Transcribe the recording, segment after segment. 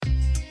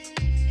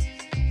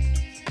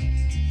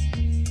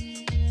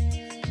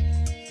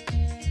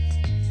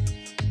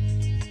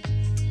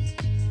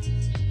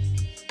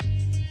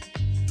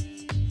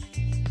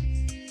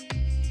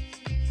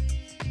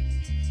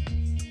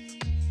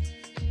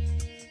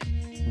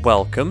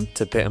Welcome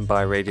to Bitten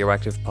by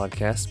Radioactive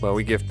Podcast, where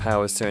we give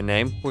powers to a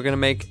name. We're going to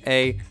make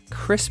a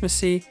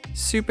Christmassy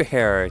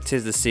superhero.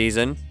 'Tis the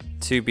season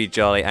to be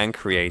jolly and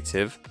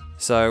creative.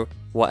 So,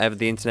 whatever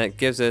the internet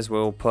gives us,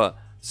 we'll put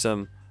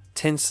some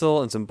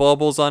tinsel and some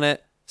baubles on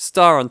it,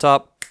 star on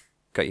top,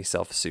 got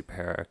yourself a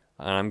superhero.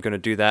 And I'm going to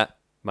do that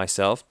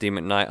myself,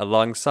 Demon Knight,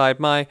 alongside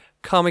my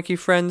comic-y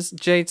friends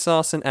Jade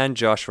Sarson and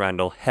Josh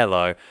Randall.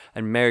 Hello,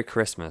 and Merry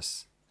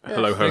Christmas.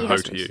 Hello, ho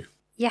to you.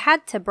 You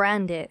had to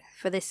brand it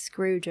for this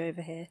Scrooge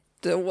over here.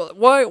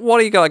 What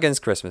do you got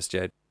against Christmas,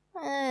 Jade?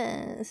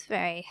 It's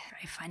very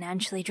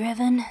financially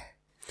driven.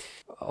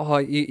 Oh,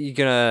 you're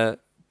gonna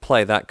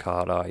play that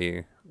card, are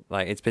you?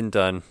 Like, it's been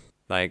done.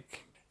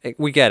 Like,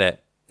 we get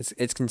it.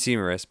 It's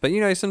consumerist. But,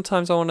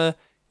 sometimes I want to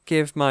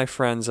give my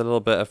friends a little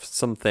bit of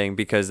something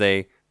because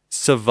they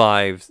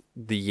survived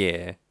the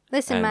year.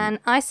 Listen, man,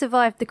 I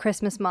survived the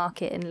Christmas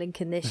market in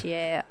Lincoln this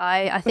year.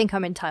 I think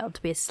I'm entitled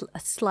to be a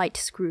slight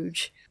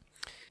Scrooge.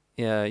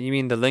 Yeah, you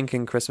mean the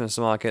Lincoln Christmas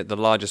market, the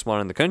largest one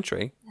in the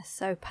country? They're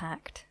so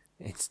packed.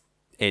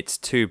 It's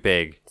too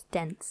big. It's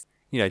dense.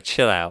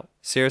 Chill out.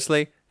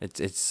 Seriously,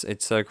 it's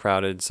so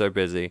crowded, so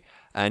busy,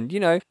 and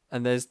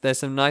and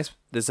there's a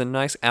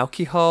nice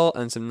alcohol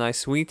and some nice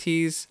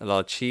sweeties, a lot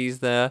of cheese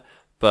there,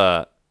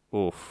 but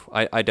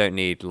I don't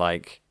need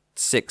like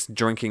 6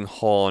 drinking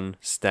horn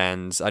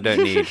stands. I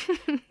don't need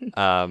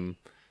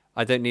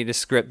I don't need a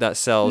script that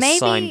sells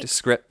signed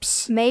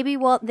scripts. Maybe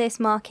what this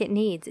market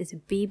needs is a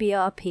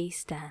BBRP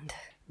stand.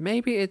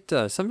 Maybe it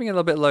does. Something a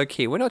little bit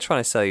low-key. We're not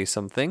trying to sell you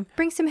something.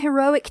 Bring some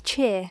heroic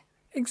cheer.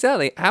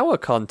 Exactly. Our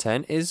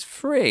content is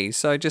free.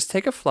 So just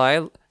take a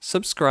flyer,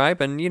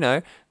 subscribe, and,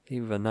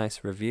 leave a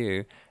nice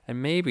review.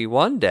 And maybe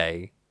one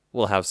day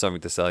we'll have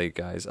something to sell you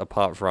guys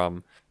apart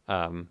from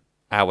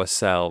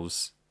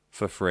ourselves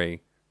for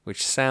free,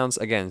 which sounds,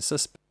 again,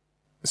 suspect.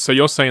 So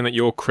you're saying that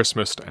you're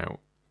Christmased out,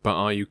 but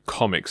are you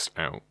comicsed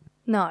out?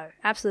 No,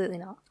 absolutely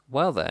not.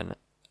 Well then,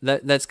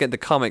 let's get the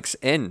comics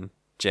in,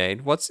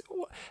 Jade.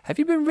 Have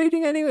you been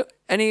reading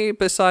any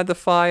beside the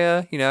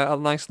fire? A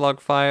nice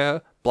log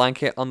fire,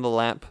 blanket on the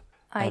lap,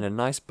 and a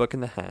nice book in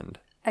the hand.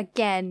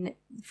 Again,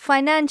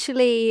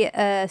 financially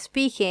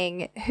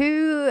speaking,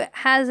 who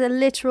has a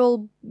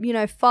literal,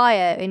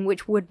 fire in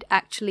which wood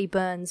actually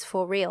burns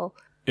for real?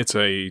 It's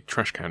a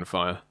trash can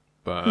fire,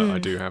 but I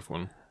do have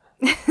one.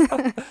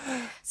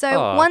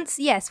 So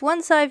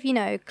once I've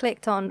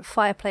clicked on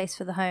Fireplace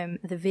for the Home,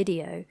 the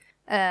video,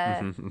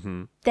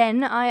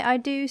 then I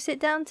do sit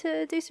down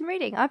to do some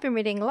reading. I've been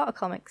reading a lot of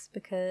comics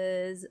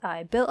because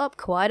I built up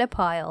quite a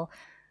pile,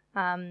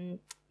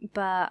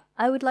 but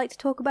I would like to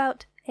talk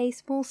about a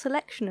small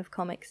selection of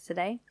comics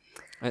today.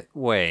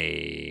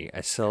 Wait,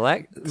 a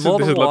select? This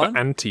More is than like one? the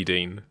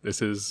anti-Dean.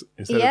 This is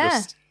instead of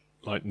just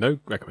like no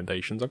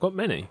recommendations. I've got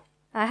many.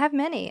 I have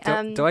many.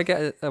 Do I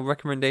get a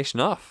recommendation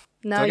off?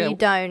 No, you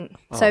don't.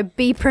 So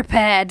be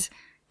prepared.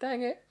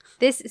 Dang it.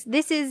 This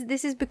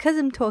is because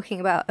I'm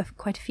talking about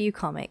quite a few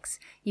comics.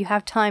 You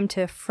have time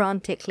to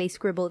frantically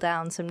scribble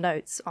down some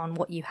notes on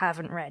what you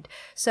haven't read.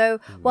 So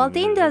while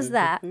Dean does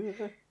that,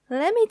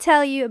 let me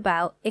tell you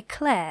about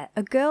Eclair,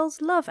 a girl's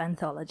love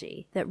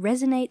anthology that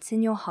resonates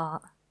in your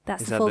heart.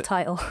 That's the full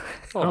title.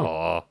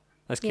 Oh,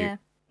 that's cute.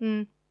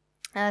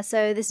 Yeah.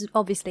 So this is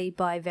obviously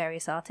by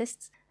various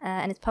artists,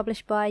 and it's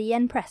published by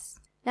Yen Press.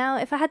 Now,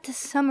 if I had to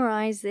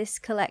summarize this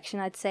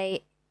collection, I'd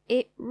say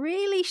it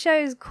really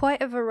shows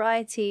quite a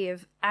variety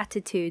of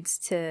attitudes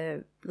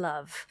to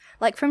love.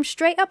 Like from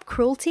straight up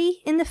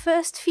cruelty in the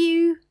first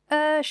few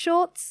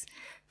shorts,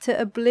 to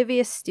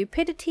oblivious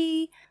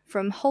stupidity,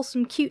 from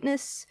wholesome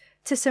cuteness,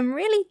 to some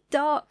really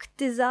dark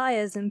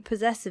desires and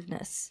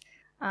possessiveness.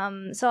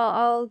 So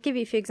I'll give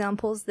you a few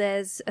examples.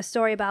 There's a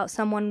story about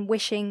someone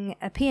wishing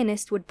a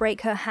pianist would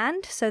break her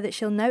hand so that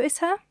she'll notice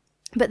her.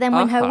 But then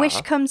when her wish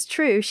comes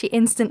true, she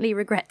instantly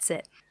regrets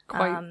it.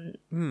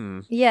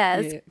 Yeah,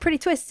 it's pretty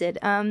twisted.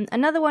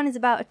 Another one is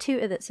about a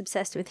tutor that's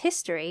obsessed with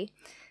history,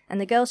 and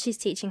the girl she's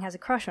teaching has a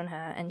crush on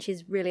her, and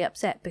she's really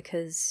upset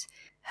because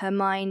her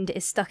mind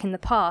is stuck in the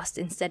past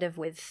instead of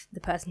with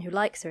the person who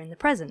likes her in the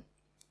present.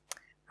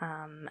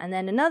 And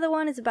then another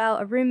one is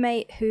about a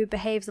roommate who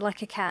behaves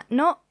like a cat.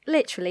 Not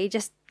literally,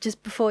 just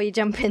before you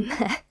jump in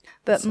there,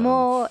 but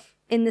more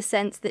in the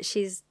sense that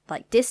she's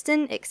like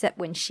distant, except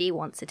when she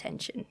wants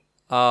attention.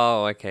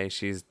 Oh, okay.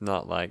 She's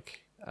not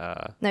like...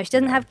 no, she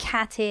doesn't have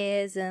cat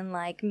ears and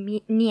like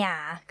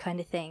nya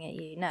kind of thing at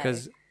you. No,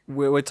 because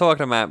we're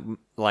talking about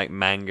like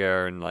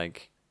manga and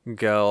like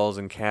girls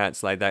and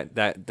cats like that.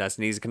 That's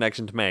an easy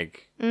connection to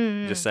make.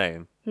 Just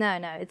saying. No,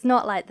 it's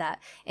not like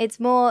that. It's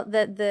more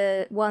that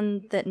the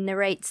one that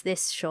narrates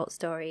this short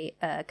story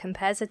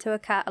compares her to a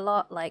cat a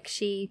lot. Like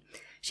she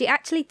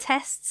actually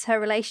tests her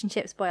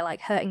relationships by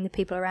like hurting the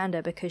people around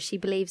her because she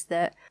believes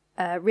that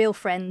real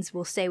friends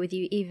will stay with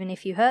you even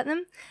if you hurt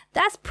them.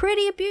 That's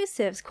pretty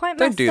abusive. It's quite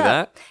messed up. Don't do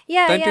that.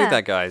 Yeah, Don't do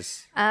that,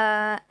 guys.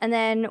 And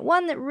then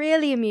one that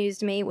really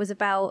amused me was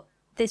about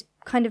this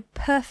kind of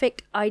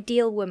perfect,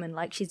 ideal woman.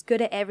 Like, she's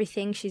good at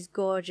everything. She's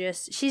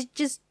gorgeous. She's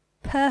just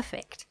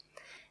perfect.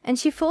 And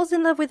she falls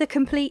in love with a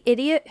complete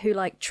idiot who,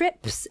 like,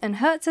 trips and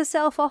hurts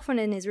herself often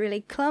and is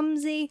really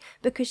clumsy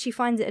because she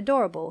finds it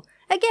adorable.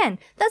 Again,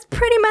 that's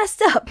pretty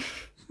messed up.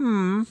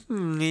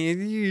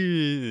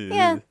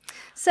 Yeah.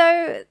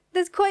 So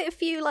there's quite a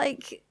few,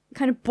 like,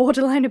 kind of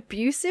borderline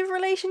abusive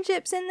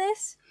relationships in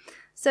this.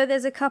 So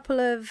there's a couple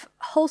of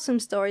wholesome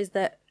stories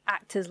that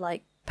act as,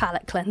 like,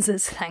 palate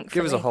cleansers, thankfully.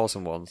 Give us a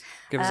wholesome one.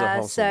 Give us a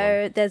wholesome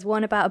so one. there's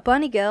one about a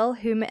bunny girl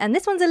who, and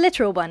this one's a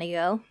literal bunny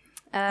girl.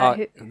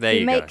 There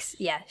you makes, go.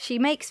 Yeah, she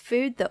makes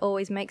food that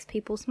always makes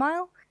people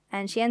smile.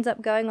 And she ends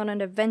up going on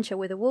an adventure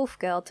with a wolf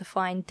girl to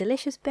find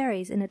delicious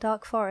berries in a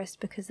dark forest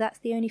because that's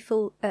the only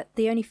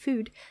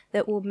food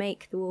that will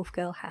make the wolf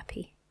girl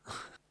happy.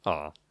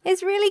 Aw.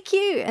 It's really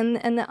cute, and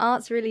the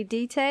art's really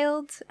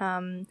detailed.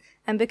 And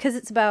because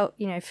it's about,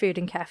 you know, food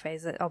and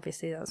cafes,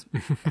 obviously that's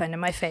kind of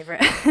my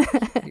favorite.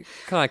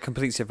 Kind of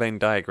completes your Venn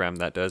diagram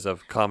that does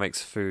of car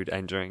makes food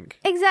and drink.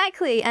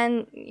 Exactly,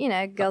 and, you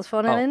know, girls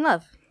falling in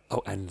love.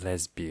 Oh, and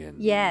lesbian.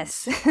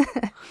 Yes.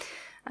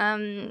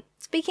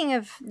 Speaking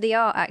of the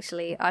art,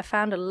 actually, I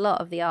found a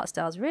lot of the art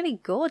styles really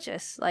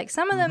gorgeous. Like,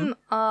 some of them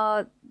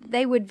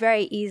they would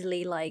very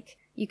easily, like,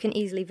 you can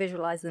easily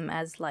visualize them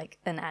as, like,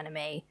 an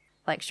anime,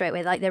 like, straight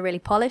away. Like, they're really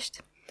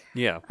polished.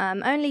 Yeah.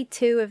 Only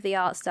 2 of the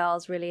art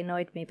styles really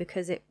annoyed me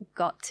because it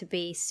got to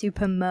be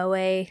super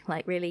moe,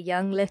 like, really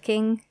young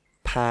looking.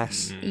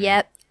 Pass.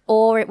 Yep.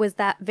 Or it was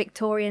that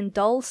Victorian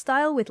doll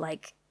style with,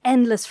 like,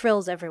 endless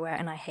frills everywhere,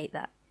 and I hate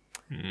that.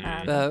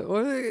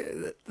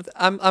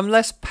 I'm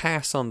less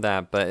pass on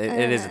that, but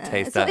it is a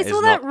taste that it's is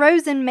all not. that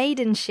Rose and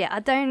Maiden shit. I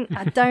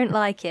don't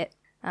like it.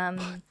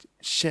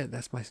 Shit,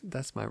 that's my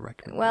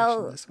recommendation.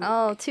 Well, this week.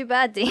 oh, too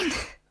bad, Dean.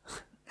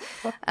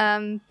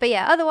 But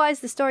yeah, otherwise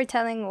the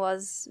storytelling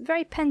was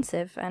very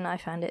pensive, and I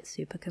found it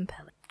super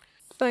compelling.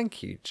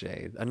 Thank you,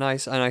 Jade. A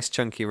nice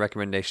chunky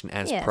recommendation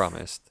as Yes.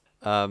 promised.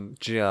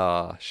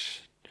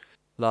 Josh,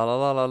 la la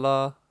la la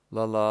la.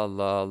 La la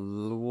la,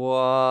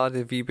 what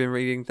have you been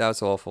reading? That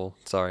was awful.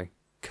 Sorry.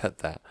 Cut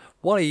that.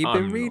 What have you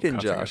been I'm reading,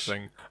 not cutting Josh?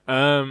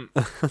 a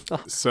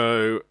thing.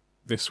 So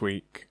this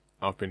week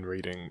I've been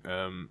reading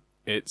here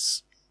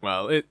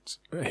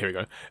we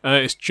go.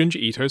 It's Junji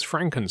Ito's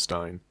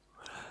Frankenstein.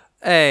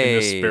 Hey. In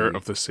the spirit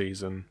of the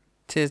season.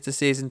 'Tis the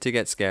season to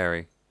get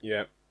scary.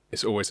 Yeah.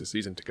 It's always a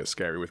season to get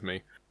scary with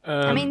me.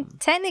 I mean,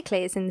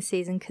 technically it's in the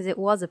season because it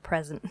was a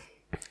present.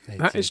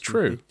 That is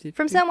true.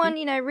 From someone,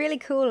 you know, really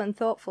cool and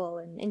thoughtful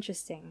and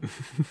interesting.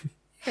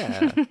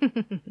 Yeah.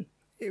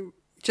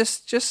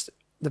 Just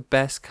the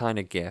best kind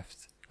of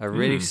gift. A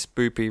really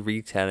spoopy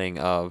retelling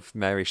of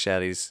Mary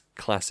Shelley's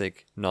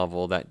classic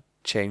novel that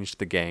changed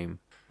the game.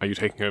 Are you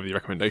taking over the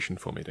recommendation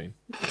for me, Dean?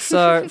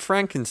 So,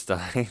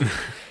 Frankenstein.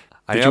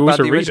 Did you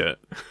also read it?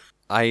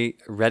 I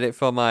read it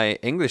for my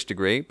English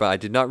degree, but I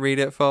did not read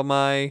it for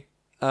my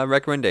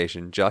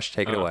recommendation. Josh,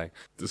 take it away.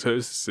 So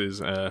this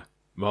is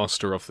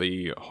master of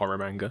the horror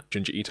manga,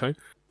 Junji Ito,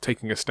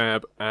 taking a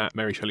stab at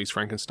Mary Shelley's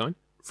Frankenstein.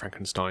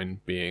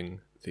 Frankenstein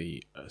being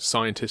the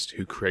scientist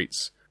who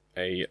creates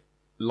a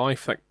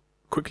life that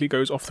quickly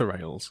goes off the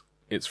rails.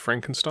 It's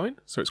Frankenstein,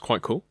 so it's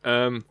quite cool.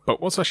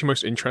 But what's actually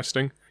most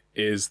interesting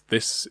is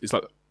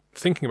like,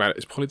 thinking about it,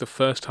 it's probably the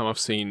first time I've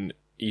seen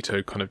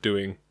Ito kind of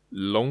doing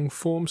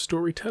long-form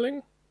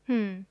storytelling.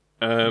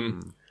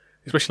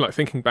 Especially like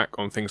thinking back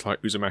on things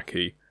like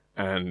Uzumaki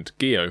and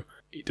Gyo.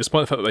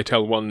 Despite the fact that they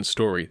tell one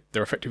story,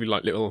 they're effectively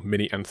like little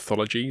mini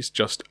anthologies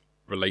just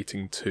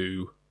relating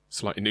to,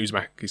 so like in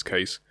Uzumaki's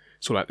case,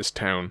 sort of like this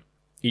town.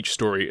 Each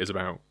story is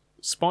about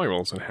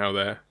spirals and how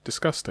they're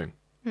disgusting.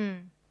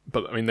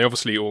 But I mean, they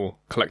obviously all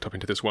collect up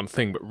into this one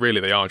thing, but really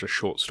they are just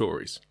short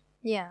stories.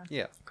 Yeah.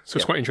 Yeah. So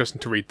it's quite interesting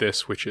to read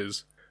this, which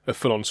is a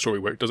full-on story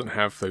where it doesn't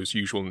have those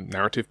usual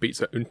narrative beats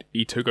that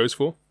Ito goes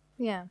for.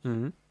 Yeah.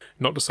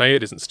 Not to say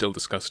it isn't still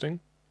disgusting.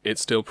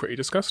 It's still pretty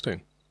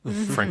disgusting.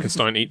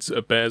 Frankenstein eats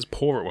a bear's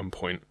paw at one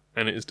point,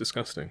 and it is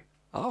disgusting.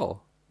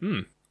 Oh.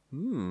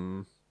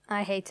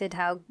 I hated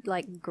how,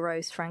 like,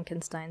 gross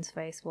Frankenstein's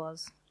face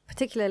was.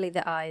 Particularly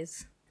the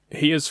eyes.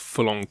 He is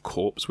full-on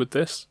corpse with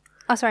this.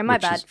 Oh, sorry, my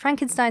Which bad. is-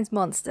 Frankenstein's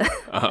monster.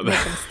 Make a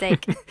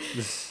mistake.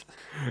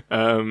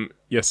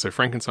 Yes, so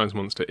Frankenstein's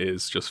monster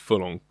is just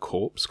full-on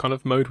corpse kind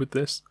of mode with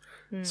this.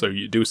 So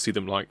you do see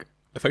them, like,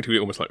 effectively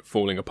almost like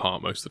falling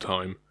apart most of the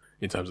time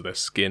in terms of their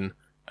skin.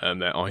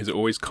 And their eyes are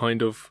always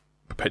kind of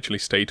perpetually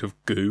state of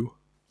goo.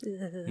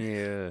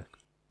 Yeah.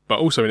 But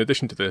also, in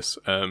addition to this,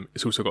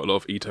 it's also got a lot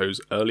of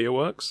Ito's earlier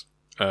works.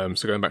 So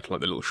going back to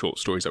like the little short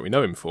stories that we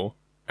know him for.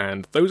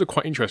 And those are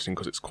quite interesting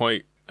because it's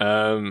quite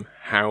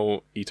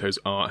how Ito's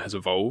art has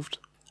evolved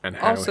and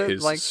how Also,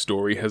 his like-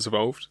 story has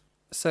evolved.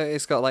 So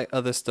it's got like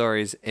other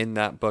stories in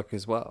that book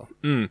as well.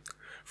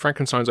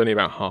 Frankenstein's only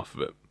about half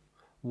of it.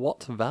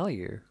 What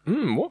value?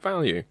 What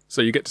value?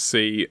 So you get to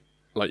see,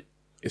 like,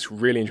 it's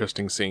really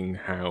interesting seeing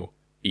how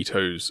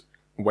Ito's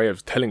way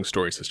of telling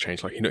stories has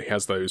changed. Like, you know, he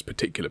has those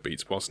particular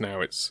beats, whilst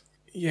now it's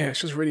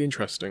just really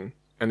interesting.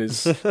 And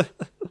is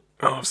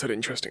I've said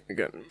interesting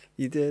again.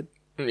 You did.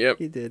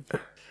 Yep. You did.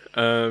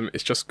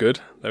 It's just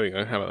good. There we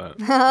go. How about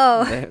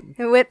that?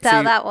 Oh, whipped out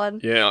See- that one.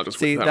 Yeah, I'll just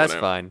See, whip that that's one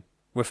out. fine.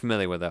 We're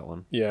familiar with that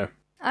one. Yeah.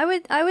 I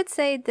would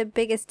say the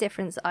biggest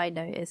difference I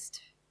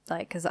noticed,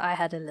 like, because I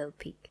had a little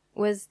peek,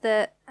 was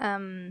that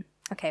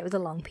okay, it was a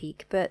long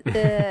peek, but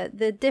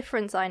the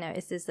difference I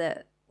noticed is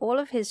that all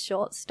of his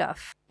short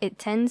stuff, it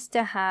tends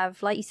to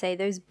have, like you say,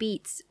 those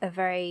beats are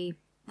very,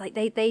 like,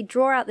 they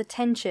draw out the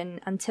tension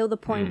until the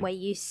point where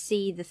you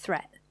see the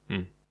threat,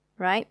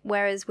 right?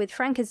 Whereas with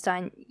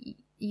Frankenstein,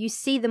 you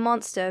see the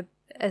monster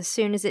as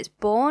soon as it's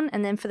born,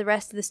 and then for the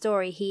rest of the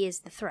story, he is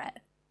the threat.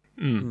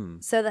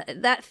 So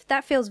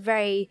that feels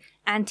very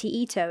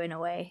anti-Ito in a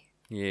way.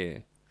 Yeah.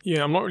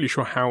 Yeah, I'm not really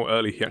sure how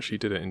early he actually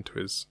did it into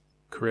his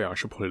career. I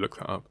should probably look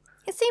that up.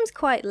 It seems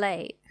quite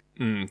late.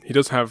 He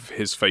does have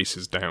his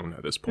faces down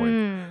at this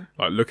point.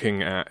 Like,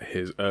 looking at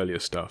his earlier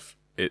stuff,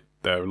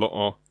 they're a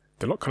lot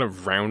kind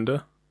of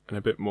rounder and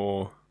a bit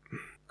more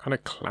kind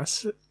of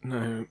classic.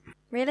 No,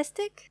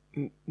 Realistic?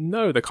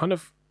 no, they're kind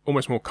of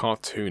almost more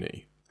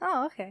cartoony.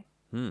 Oh, okay.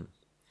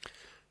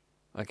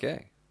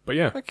 Okay. But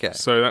yeah, Okay.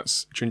 So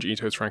that's Junji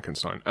Ito's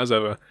Frankenstein. As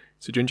ever,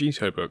 it's a Junji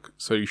Ito book,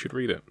 so you should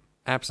read it.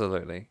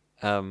 Absolutely.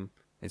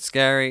 It's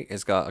scary.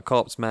 It's got a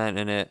corpse man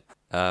in it.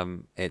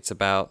 It's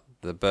about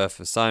the birth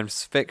of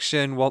science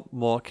fiction. What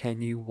more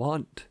can you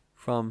want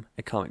from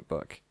a comic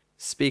book?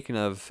 Speaking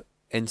of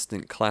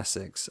instant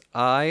classics,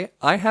 I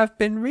have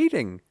been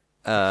reading.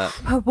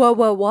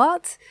 Whoa,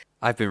 what?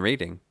 I've been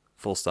reading.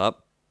 Full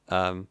stop.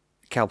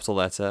 Capital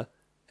letter.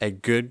 A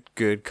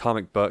good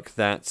comic book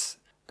that's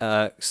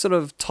sort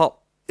of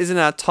isn't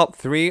our top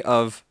 3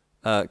 of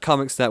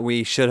comics that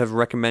we should have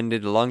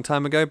recommended a long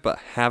time ago, but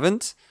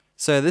haven't.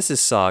 So this is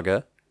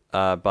Saga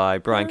by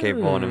Brian K.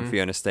 Vaughan and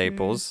Fiona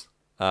Staples.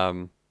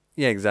 Yeah,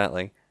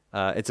 exactly.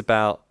 It's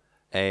about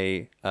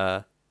a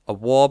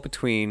war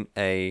between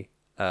a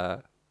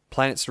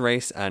planet's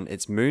race and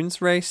its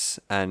moon's race,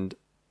 and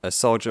a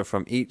soldier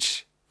from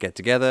each get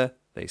together,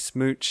 they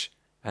smooch,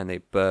 and they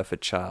birth a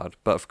child.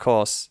 But of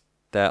course,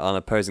 they're on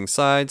opposing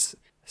sides,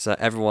 so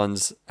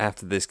everyone's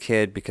after this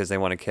kid because they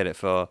want to kill it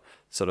for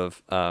sort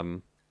of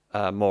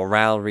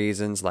morale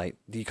reasons, like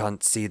you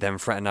can't see them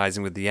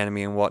fraternizing with the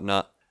enemy and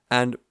whatnot.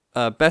 And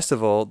best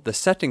of all, the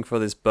setting for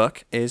this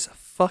book is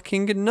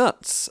fucking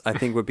nuts, I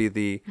think would be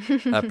the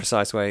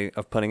precise way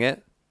of putting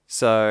it.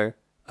 So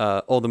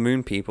all the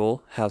moon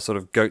people have sort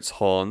of goat's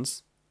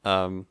horns.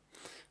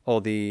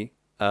 All the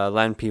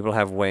land people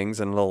have wings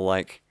and little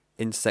like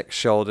insect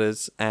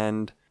shoulders.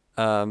 And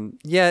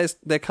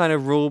they're kind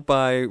of ruled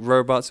by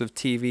robots with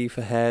TV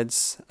for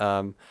heads.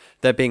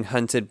 They're being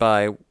hunted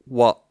by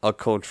what are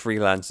called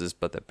freelancers,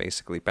 but they're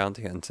basically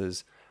bounty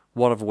hunters.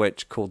 One of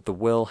which, called the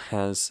Will,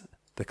 has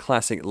the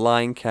classic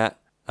lying cat,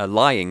 not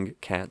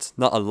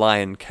a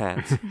lion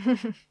cat,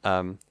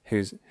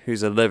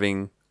 who's a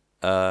living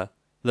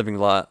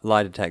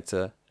lie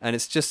detector. And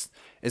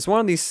it's one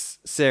of these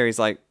series,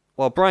 like,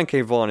 well, Brian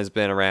K. Vaughan has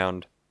been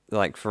around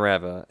like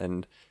forever,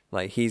 and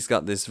like he's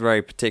got this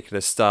very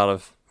particular style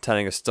of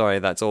telling a story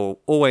that's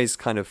always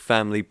kind of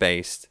family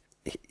based.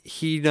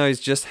 He knows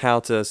just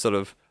how to sort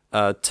of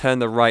turn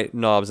the right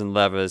knobs and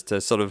levers to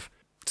sort of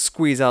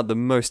squeeze out the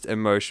most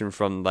emotion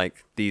from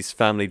like these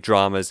family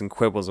dramas and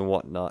quibbles and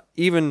whatnot.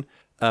 Even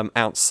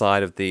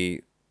outside of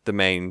the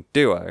main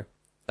duo,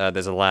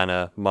 there's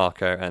Alana,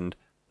 Marco, and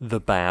the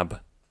Bab.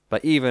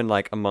 But even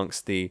like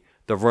amongst the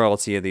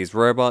royalty of these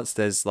robots,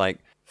 there's like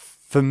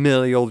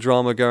familial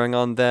drama going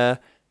on there.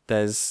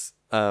 There's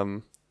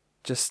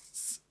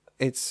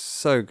it's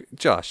so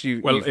Josh,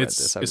 you've read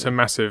this, it's a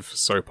massive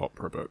soap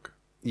opera book.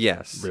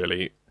 Yes,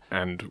 really,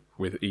 and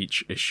with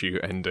each issue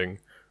ending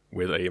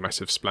with a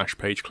massive splash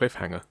page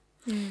cliffhanger.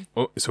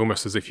 It's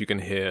almost as if you can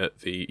hear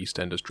the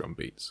EastEnders drum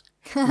beats.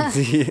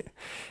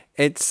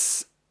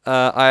 It's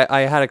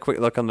I had a quick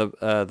look on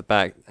the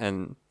back,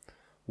 and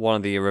one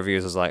of the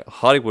reviews was like,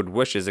 Hollywood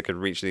wishes it could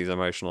reach these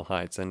emotional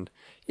heights. And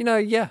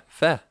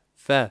fair.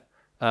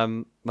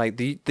 Like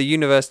the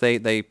universe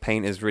they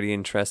paint is really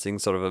interesting,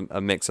 sort of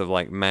a mix of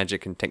like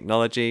magic and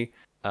technology,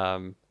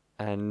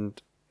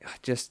 and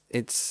just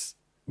it's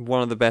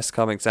one of the best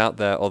comics out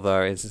there,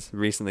 although it's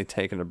recently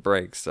taken a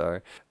break.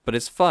 But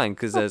it's fine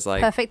because there's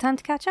like perfect time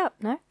to catch up.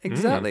 No,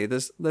 exactly.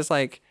 There's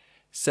like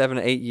 7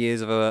 or 8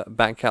 years of a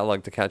back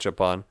catalog to catch up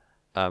on,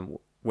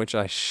 which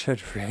I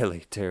should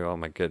really do. Oh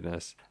my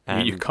goodness!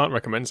 And you can't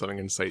recommend something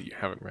and say you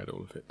haven't read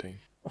all of it, do you?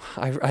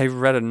 I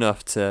read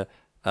enough to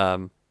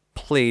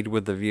plead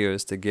with the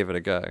viewers to give it a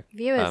go.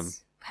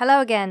 Viewers,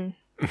 hello again.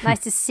 Nice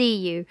to see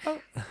you.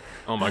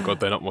 Oh my god,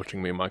 they're not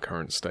watching me in my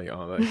current state,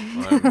 are they?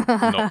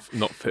 I'm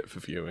not fit for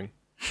viewing.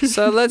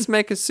 So let's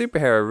make a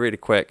superhero really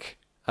quick.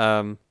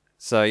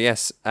 So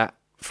yes,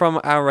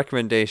 from our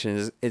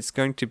recommendations, it's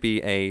going to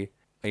be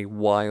a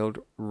wild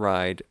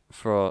ride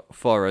for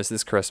us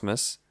this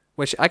Christmas,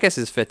 which I guess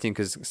is fitting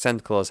because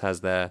Santa Claus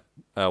has their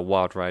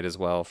wild ride as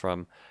well,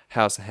 from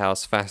house to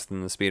house, faster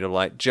than the speed of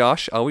light.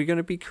 Josh, are we going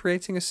to be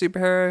creating a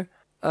superhero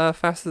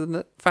faster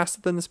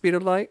than the speed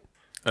of light?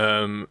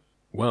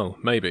 Well,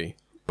 maybe.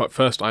 But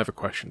first, I have a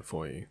question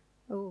for you.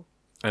 Ooh.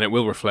 And it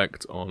will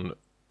reflect on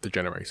the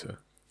generator.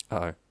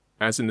 Oh.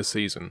 As in the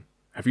season,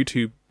 have you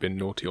two been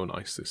naughty or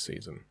nice this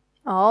season?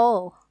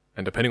 Oh.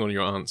 and depending on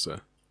your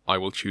answer, I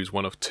will choose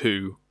one of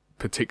two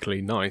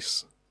particularly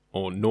nice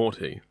or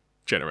naughty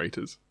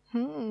generators.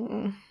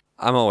 I'm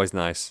always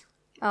nice.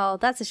 Oh,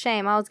 that's a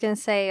shame. I was going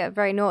to say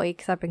very naughty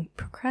because I've been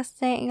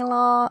procrastinating a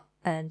lot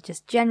and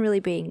just generally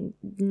being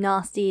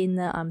nasty in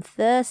that I'm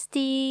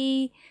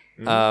thirsty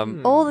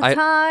all the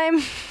time.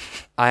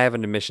 I have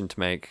an admission to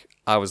make.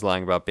 I was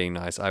lying about being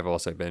nice. I've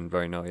also been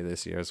very naughty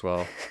this year as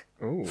well.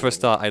 Ooh. For a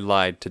start, I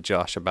lied to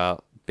Josh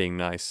about being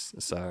nice.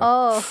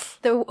 So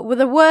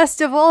the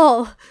worst of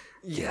all.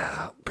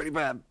 yeah, pretty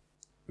bad.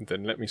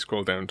 Then let me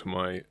scroll down to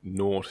my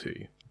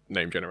naughty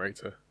name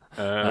generator.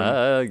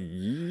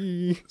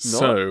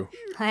 So,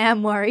 I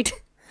am worried.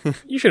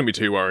 you shouldn't be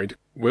too worried.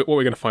 What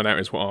we're going to find out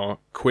is what our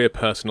queer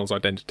personal's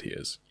identity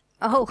is.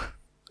 Oh.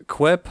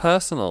 Queer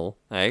personal,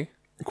 eh?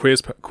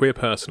 Queer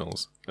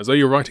personals. As though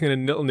you're writing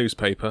in a little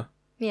newspaper,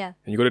 Yeah.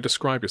 and you've got to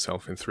describe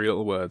yourself in 3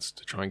 little words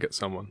to try and get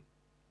someone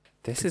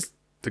This is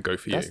to go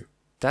for you.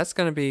 That's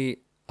going to be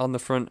on the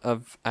front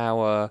of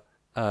our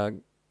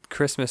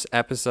Christmas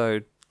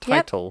episode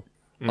title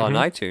on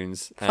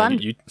iTunes Fun.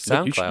 and You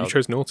SoundCloud.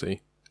 chose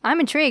naughty. I'm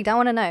intrigued. I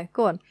want to know.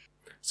 Go on.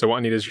 So what I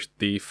need is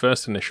the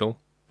first initial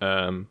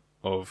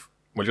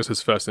just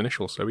his first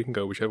initial, so we can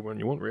go whichever one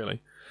you want,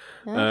 really.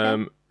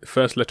 Okay.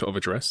 First letter of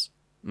address.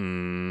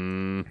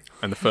 And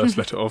the first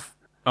letter of...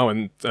 Oh,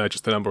 and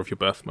just the number of your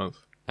birth month.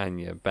 And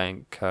your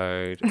bank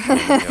code.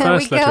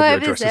 First go letter of over your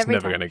this address is every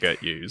never time. going to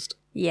get used.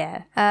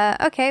 Yeah.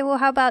 Okay, well,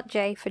 how about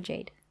J for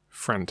Jade?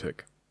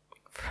 Frantic.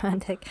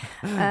 Frantic.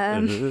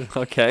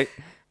 Okay.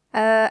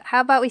 How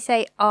about we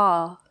say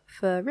R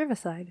for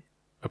Riverside?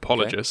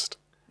 Apologist.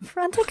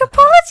 Frantic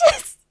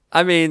apologist!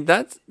 I mean,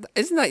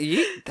 isn't that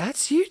you?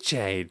 That's you,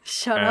 Jade.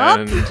 Shut up!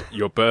 And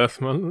your birth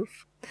month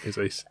is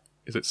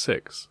it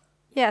 6?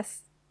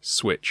 Yes.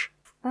 Switch.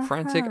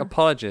 Frantic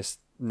apologist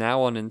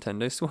now on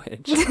Nintendo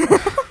Switch.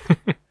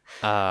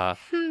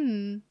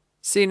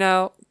 See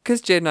now,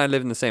 because Jade and I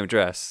live in the same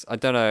address, I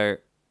don't know.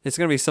 It's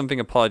going to be something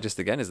apologist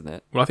again, isn't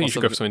it? Well, I think Or you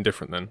should go for something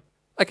different then.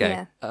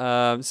 Okay.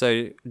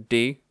 So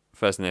D,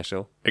 first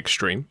initial.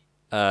 Extreme.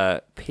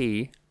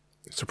 P.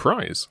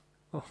 Surprise.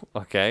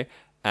 Okay.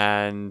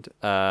 And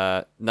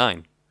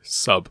 9.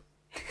 Sub.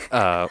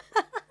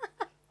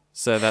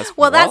 So that's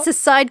Well, what? that's a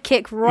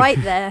sidekick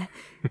right there.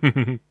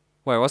 Wait,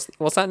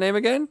 what's that name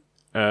again?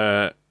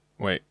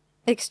 Wait.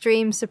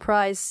 Extreme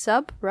surprise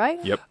sub,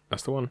 right? Yep,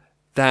 that's the one.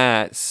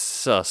 That's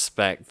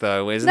suspect,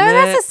 though, isn't No, it?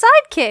 that's a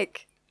sidekick.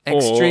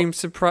 Extreme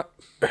surprise.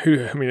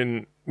 I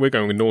mean, we're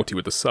going with naughty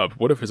with the sub.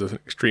 What if it's an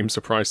extreme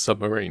surprise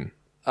submarine?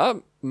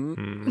 I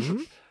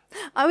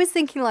was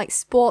thinking like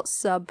sports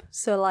sub,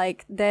 so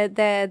like they're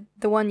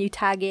the one you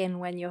tag in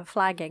when you're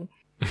flagging.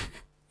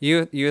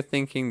 You're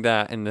thinking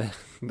that in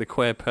the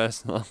queer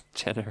personal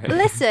generator.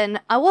 Listen,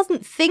 I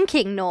wasn't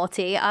thinking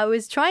naughty. I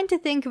was trying to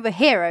think of a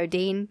hero,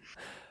 Dean.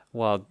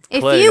 Well,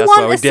 If clearly you that's where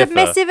want we a differ.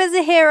 submissive as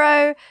a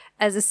hero,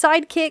 as a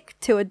sidekick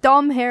to a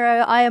dom hero,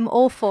 I am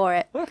all for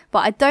it. But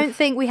I don't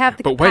think we have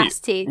the But wait,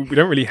 capacity. we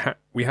don't really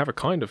we have a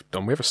kind of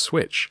dom. We have a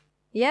switch.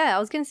 Yeah, I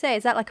was going to say,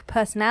 is that like a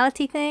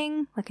personality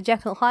thing? Like a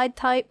Jekyll and Hyde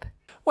type?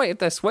 Wait, if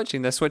they're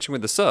switching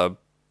with the sub.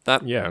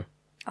 That Yeah.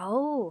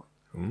 Oh.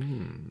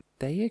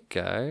 There you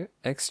go.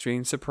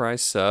 Extreme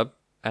surprise sub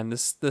and the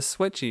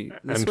switchy.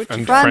 The And- switchy.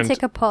 and-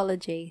 Frantic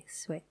apology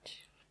switch.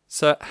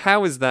 So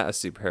how is that a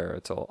superhero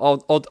at all?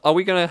 Or are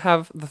we going to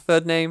have the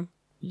third name?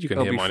 You can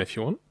It'll hear be mine if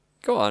you want.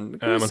 Go on.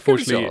 give us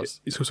Unfortunately,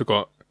 yours. it's also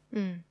got...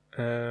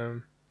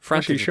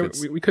 Frantic Actually,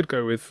 is- we could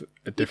go with a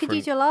You different... could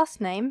use your last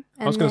name.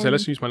 I was going to say, then-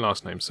 let's use my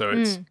last name. So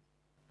it's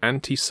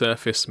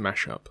Anti-Surface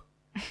Mashup.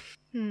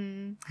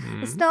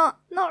 It's not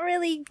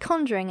really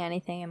conjuring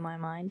anything in my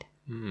mind.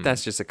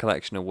 That's just a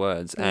collection of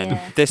words. And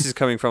Yeah. this is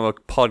coming from a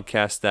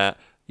podcast that,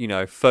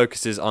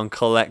 focuses on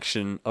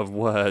collection of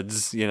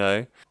words,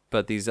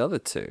 But these other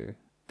two,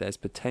 there's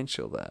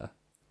potential there.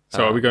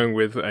 So are we going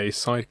with a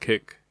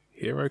sidekick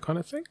hero kind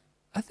of thing?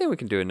 I think we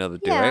can do another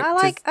duo. Yeah, I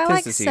like the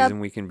sub season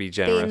we can be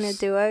generous. Being a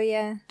duo,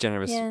 yeah.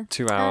 Generous Yeah.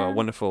 to our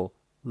wonderful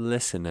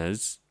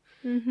listeners.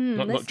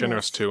 Not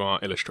generous to our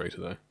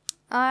illustrator, though.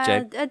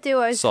 Jade, A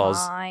duo's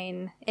soz.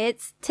 fine.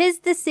 Tis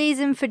the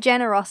season for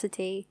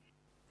generosity.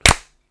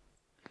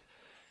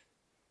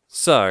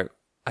 So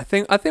I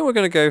think we're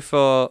gonna go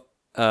for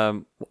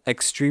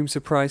Extreme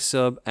Surprise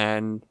Sub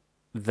and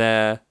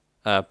their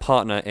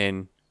partner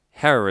in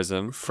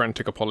heroism,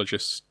 Frantic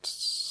Apologist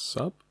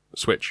sub?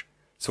 Switch.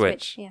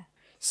 Switch. Yeah.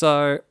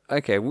 So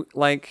okay,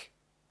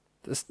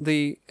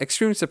 the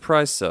Extreme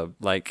Surprise Sub,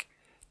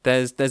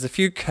 there's a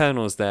few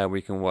kernels there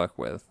we can work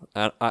with,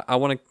 and I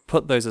want to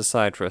put those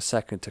aside for a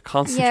second to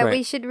concentrate. Yeah,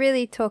 we should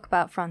really talk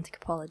about Frantic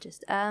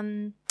Apologist.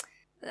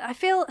 I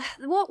feel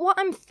what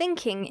I'm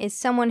thinking is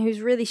someone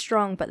who's really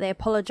strong, but they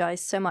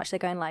apologize so much they're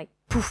going like,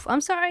 "Poof, I'm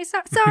sorry,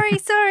 sorry,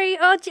 sorry,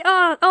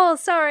 oh,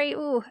 sorry,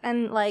 ooh,"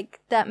 and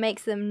that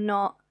makes them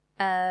not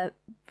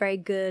very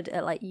good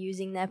at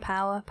using their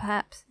power,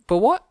 perhaps. But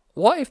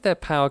what if their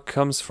power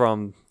comes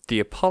from the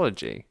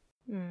apology?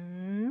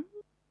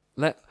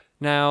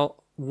 Now,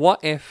 what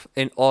if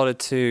in order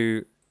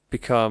to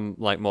become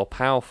more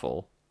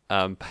powerful,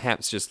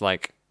 perhaps just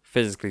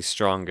physically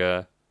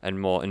stronger and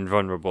more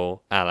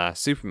invulnerable, a la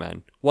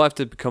Superman. What if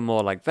they become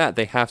more like that?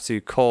 They have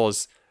to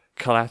cause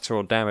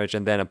collateral damage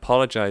and then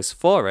apologize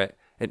for it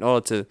in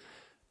order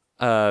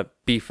to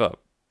beef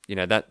up. You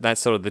know,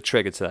 that's sort of the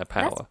trigger to that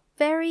power.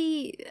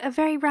 That's a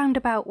very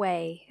roundabout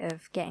way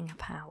of getting a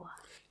power.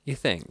 You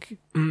think?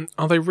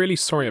 Are they really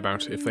sorry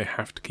about it if they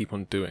have to keep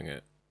on doing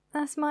it?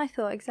 That's my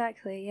thought,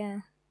 exactly, yeah.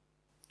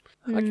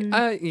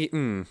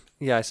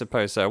 Yeah, I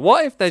suppose so.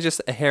 What if they're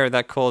just a hero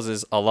that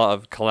causes a lot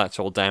of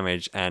collateral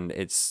damage and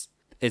it's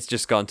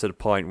just gotten to the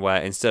point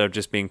where instead of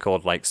just being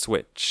called like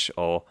Switch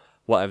or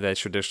whatever their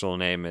traditional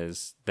name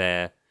is,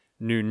 their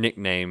new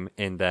nickname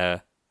in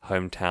their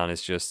hometown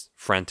is just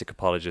Frantic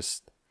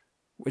Apologist,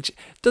 which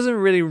doesn't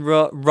really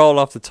roll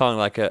off the tongue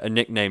like a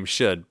nickname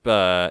should,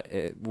 but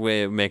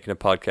we're making a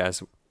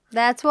podcast.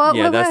 That's what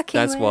we're working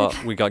that's with.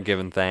 what we got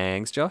given.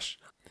 Thanks, Josh.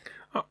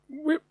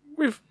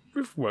 We've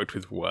worked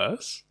with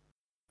worse.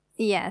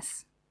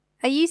 Yes.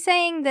 Are you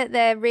saying that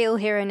their real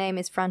hero name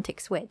is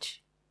Frantic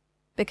Switch?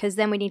 Because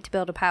then we need to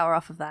build a power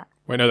off of that.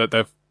 We know that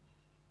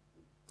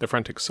they're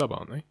Frantic Sub,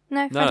 aren't they?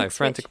 No,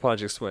 Frantic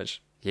Apologist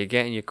Switch. You're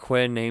getting your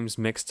queer names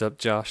mixed up,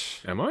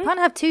 Josh. Am I? You can't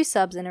have two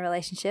subs in a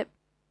relationship.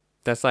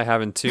 That's like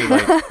having two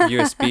like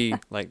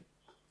USB like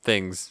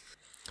things.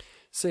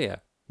 So yeah,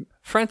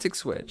 Frantic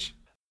Switch.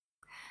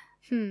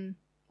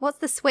 What's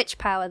the switch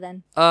power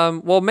then?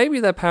 Well, maybe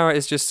their power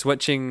is just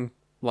switching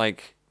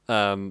like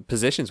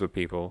positions with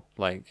people.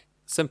 Like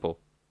simple.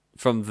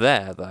 From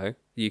there, though,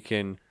 you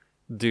can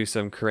do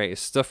some creative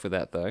stuff with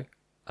that, though.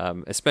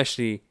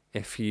 Especially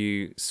if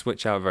you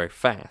switch out very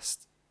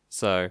fast.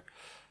 So,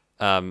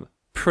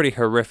 pretty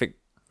horrific.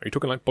 Are you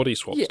talking like body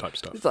swaps type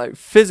stuff? It's like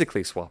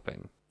physically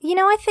swapping. You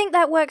know, I think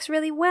that works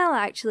really well,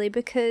 actually,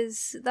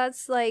 because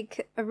that's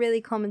like a really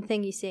common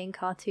thing you see in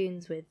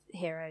cartoons with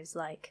heroes,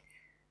 like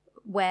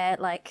where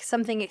like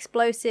something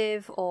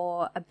explosive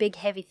or a big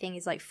heavy thing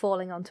is like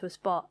falling onto a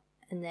spot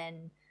and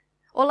then,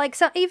 or like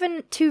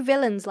even two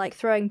villains like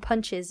throwing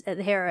punches at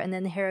the hero and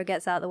then the hero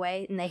gets out of the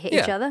way and they hit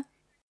each other.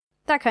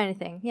 That kind of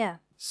thing, yeah.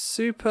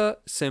 Super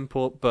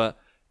simple, but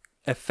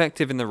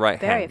effective in the right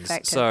Very hands.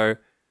 effective. So,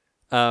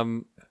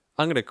 I'm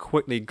going to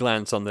quickly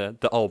glance on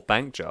the old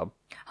bank job.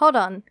 Hold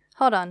on.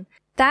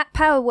 That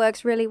power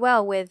works really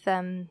well with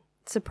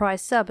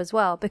Surprise Sub as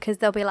well, because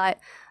they'll be like,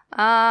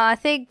 I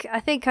think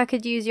I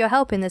could use your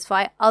help in this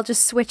fight. I'll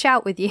just switch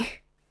out with you.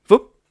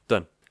 Whoop,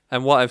 done.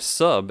 And what if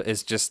Sub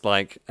is just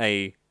like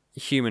a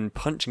human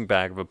punching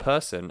bag of a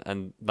person,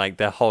 and like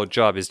their whole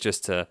job is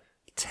just to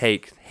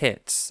take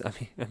hits.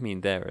 I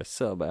mean, they're a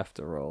Sub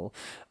after all.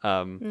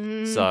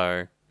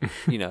 So,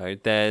 you know,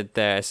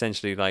 they're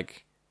essentially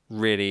like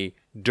really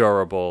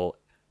durable,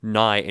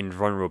 nigh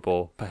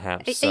invulnerable,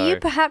 perhaps. Are you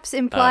perhaps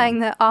implying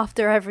that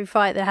after every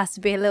fight there has to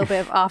be a little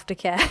bit of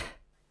aftercare?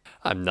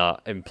 I'm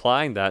not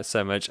implying that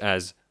so much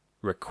as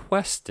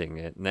requesting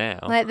it now.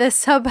 Like the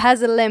Sub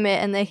has a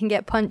limit and they can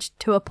get punched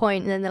to a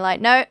point and then they're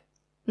like, no,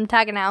 I'm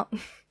tagging out.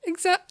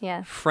 Exactly.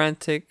 Yeah.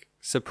 Frantic,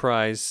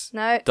 surprise,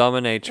 No.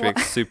 dominatrix,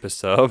 super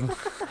sub.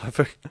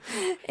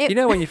 You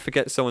know when you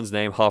forget someone's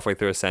name halfway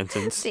through a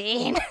sentence?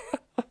 Dean.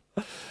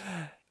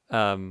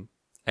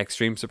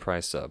 Extreme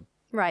surprise sub.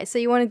 Right, so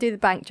you want to do the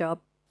bank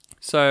job.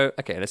 So,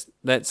 okay,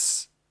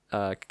 let's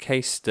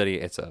case study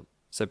it up.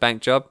 So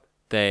bank job,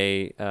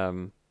 they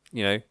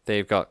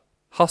they've got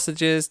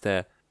hostages,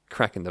 they're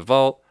cracking the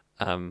vault,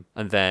 and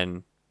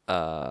then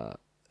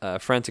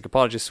Frantic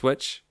Apologist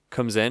Switch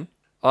comes in.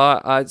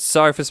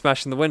 Sorry for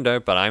smashing the window,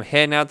 but I'm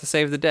here now to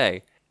save the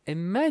day.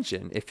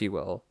 Imagine, if you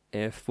will,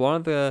 if one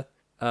of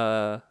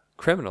the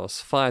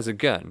criminals fires a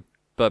gun,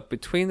 but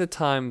between the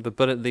time the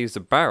bullet leaves the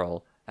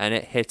barrel and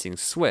it hitting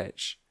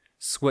Switch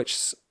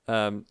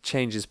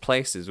changes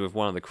places with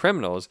one of the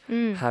criminals,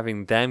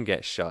 having them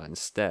get shot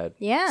instead.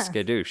 Yeah.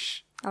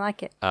 Skadoosh. I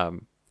like it.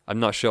 I'm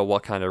not sure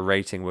what kind of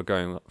rating we're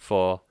going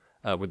for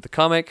with the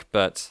comic,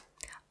 but...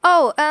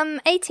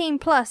 18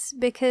 plus,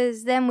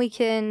 because then we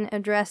can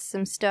address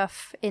some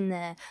stuff in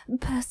their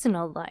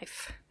personal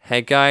life.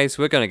 Hey guys,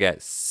 we're going to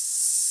get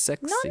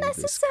sexy Not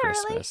necessarily,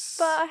 this Christmas.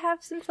 but I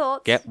have some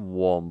thoughts. Get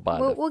warm by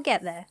the We'll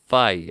get there.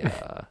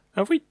 fire.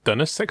 Have we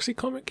done a sexy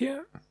comic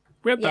yet?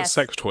 We had that Yes.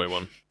 sex toy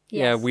one.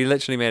 Yeah, Yes. we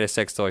literally made a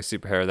sex toy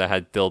superhero that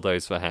had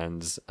dildos for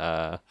hands.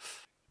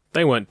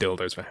 They weren't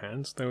dildos for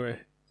hands. They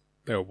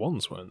were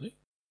wands, weren't they?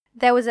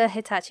 There was a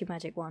Hitachi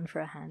Magic one for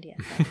a hand, yes.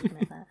 I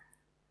admit that.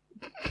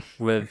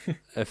 with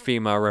a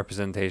female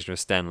representation of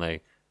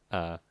Stanley,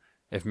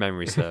 if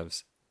memory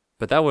serves.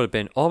 But that would have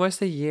been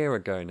almost a year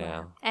ago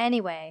now.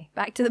 Anyway,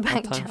 back to the How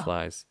bank time job.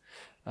 flies.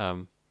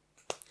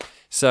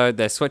 So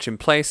they're switching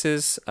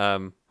places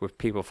with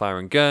people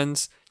firing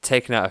guns,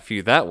 taking out a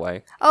few that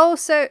way. Oh,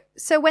 so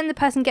when the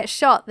person gets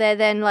shot, they're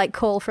then like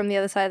called from the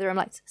other side of the room,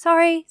 like,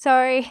 sorry.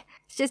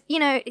 It's just,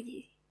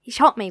 he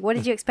shot me. What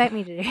did you expect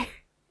me to do?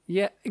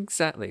 Yeah,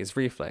 exactly. It's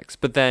reflex.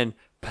 But then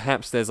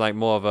perhaps there's like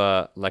more of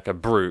a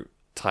brute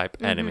type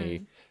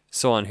enemy,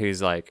 someone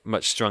who's like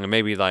much stronger,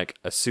 maybe like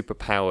a super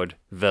powered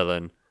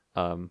villain.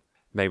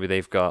 Maybe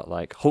they've got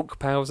like Hulk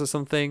powers or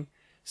something.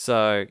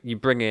 So you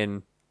bring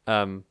in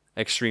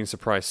Extreme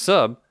Surprise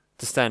sub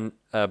to stand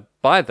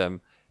by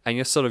them, and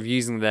you're sort of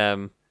using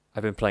them.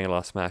 I've been playing a lot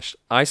of Smash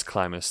Ice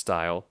Climber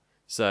style,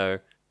 so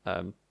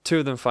two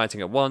of them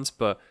fighting at once,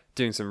 but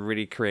doing some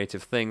really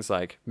creative things,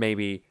 like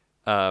maybe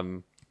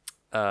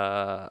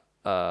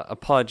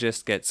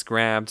Apologist gets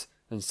grabbed,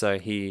 and so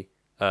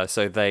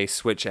they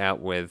switch out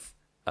with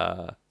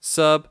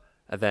Sub,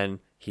 and then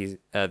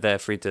they're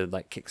free to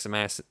like kick some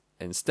ass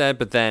instead.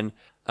 But then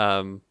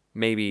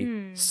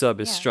maybe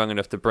Sub is strong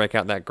enough to break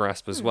out that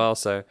grasp as well.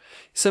 So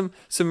some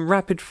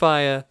rapid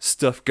fire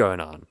stuff going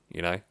on,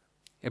 you know?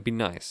 It'd be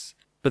nice.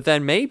 But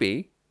then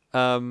maybe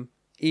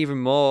even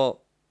more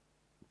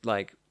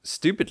like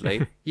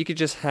stupidly, you could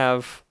just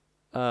have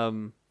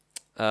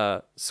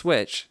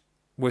Switch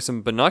with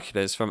some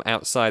binoculars from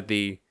outside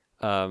the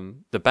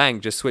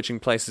bank, just switching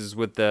places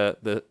with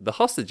the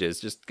hostages,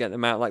 just get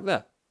them out like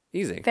that.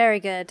 Easy. Very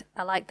good.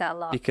 I like that a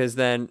lot. Because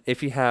then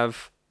if you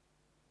have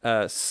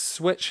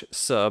Switch,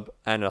 Sub,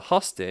 and a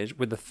hostage,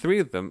 with the three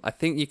of them, I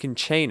think you can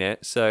chain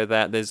it so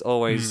that there's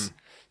always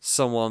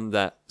someone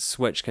that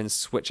Switch can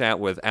switch out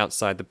with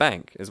outside the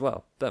bank as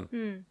well.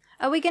 Them.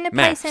 Are we going to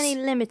place any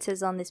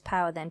limiters on this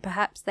power then?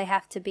 Perhaps they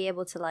have to be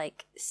able to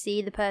like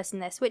see the person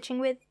they're switching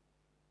with?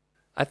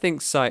 I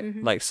think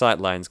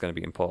sightline's going to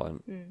be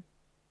important.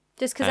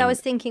 Just because I was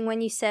thinking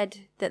when you said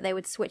that they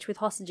would switch with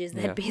hostages,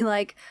 there'd be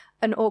like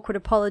an awkward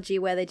apology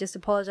where they just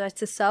apologize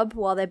to Sub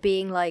while they're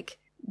being like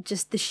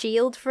just the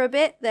shield for a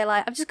bit. They're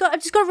like, I've just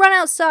got to run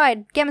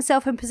outside, get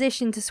myself in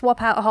position to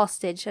swap out a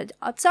hostage.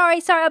 I'm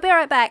sorry, I'll be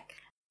right back.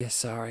 Yeah,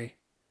 sorry.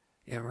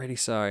 Yeah, I'm really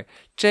sorry.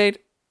 Jade,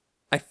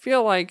 I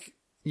feel like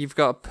you've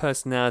got a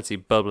personality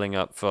bubbling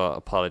up for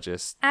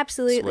Apologist.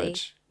 Absolutely.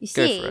 Switch. You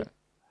Go see, for it.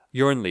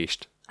 You're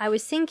unleashed. I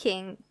was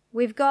thinking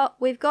we've got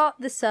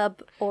the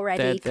Sub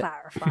already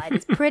clarified.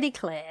 It's pretty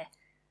clear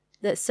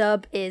that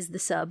Sub is the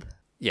Sub.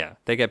 Yeah,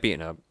 they get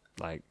beaten up.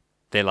 Like,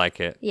 they like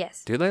it.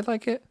 Yes. Do they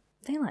like it?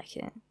 They like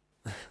it.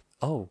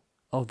 Oh,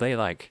 they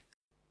like.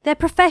 They're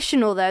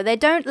professional though. They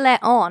don't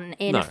let on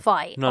in a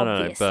fight,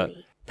 obviously. No, but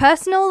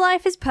personal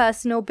life is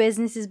personal,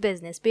 business is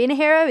business. Being a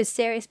hero is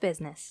serious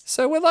business.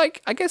 So we're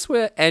like, I guess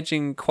we're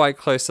edging quite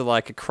close to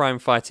like a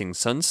crime-fighting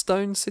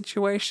Sunstone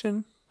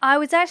situation. I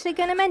was actually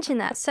going to mention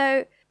that.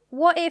 So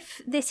what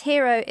if this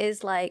hero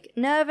is like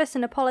nervous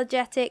and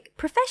apologetic,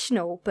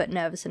 professional but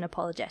nervous and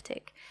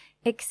apologetic,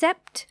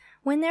 except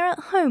when they're at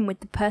home with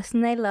the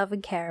person they love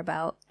and care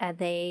about, and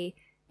they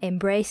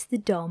embrace the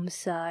Dom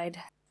side.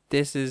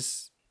 We're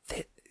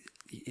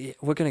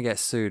going to get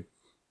sued.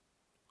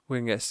 We're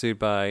going to get sued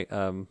by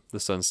the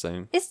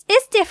Sunstone. It's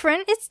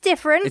different. It's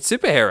different. It's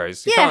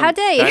superheroes. Yeah, how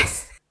dare you?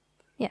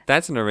 Yeah.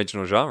 That's an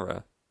original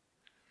genre.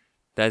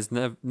 There's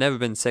never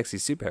been sexy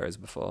superheroes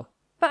before.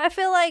 But I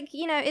feel like,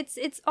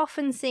 it's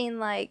often seen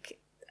like,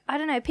 I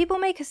don't know, people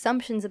make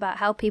assumptions about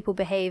how people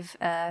behave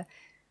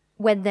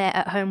when they're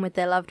at home with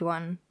their loved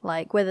one,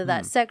 like whether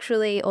that's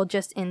sexually or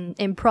just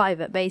in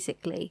private,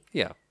 basically.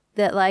 Yeah.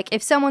 That like,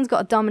 if someone's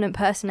got a dominant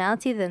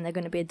personality, then they're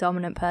going to be a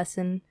dominant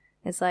person.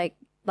 It's like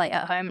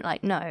at home,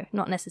 like, no,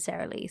 not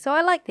necessarily. So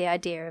I like the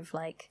idea of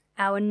like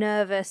our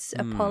nervous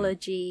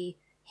apology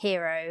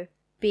hero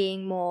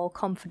being more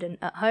confident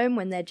at home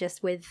when they're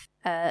just with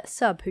a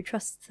Sub who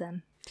trusts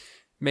them.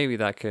 Maybe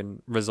that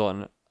can result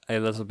in a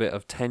little bit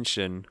of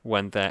tension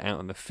when they're out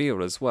in the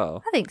field as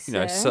well. I think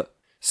so.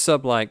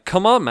 Sub like,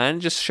 come on, man,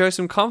 just show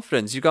some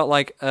confidence. You got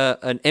like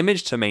an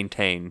image to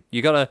maintain.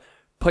 You got to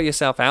put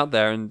yourself out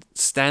there and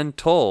stand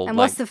tall. And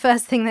what's the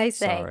first thing they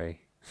say?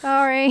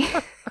 Sorry.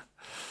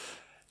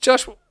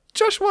 Josh,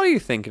 what are you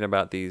thinking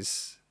about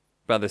this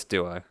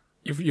duo?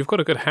 You've got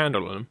a good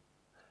handle on them.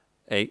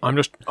 Hey.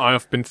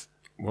 I've been.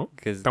 What?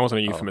 That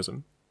wasn't a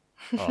euphemism.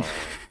 Oh.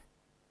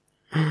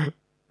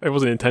 It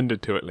wasn't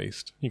intended to, at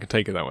least. You can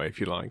take it that way if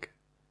you like.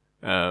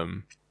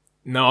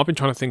 No, I've been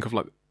trying to think of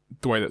like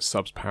the way that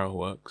Sub's power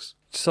works.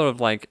 Sort of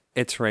like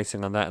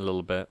iterating on that a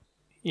little bit.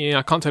 Yeah,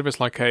 I can't tell if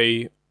it's like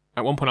at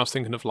one point I was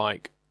thinking of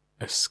like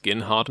a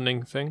skin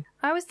hardening thing.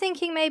 I was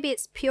thinking maybe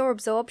it's pure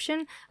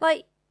absorption.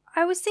 Like,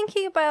 I was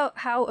thinking about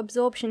how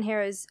absorption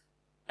heroes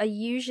are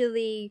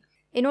usually,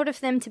 in order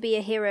for them to be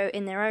a hero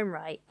in their own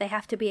right, they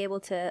have to be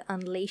able to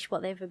unleash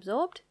what they've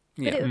absorbed.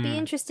 But it would be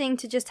interesting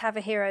to just have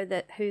a hero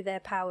who their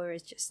power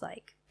is just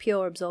like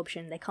pure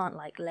absorption. They can't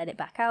like let it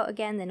back out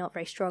again. They're not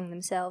very strong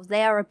themselves.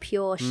 They are a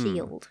pure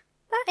shield.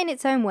 That in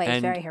its own way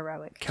is very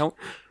heroic.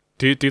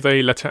 Do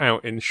they let it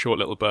out in short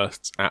little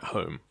bursts at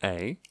home?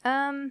 No,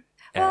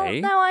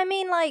 I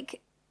mean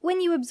like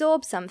when you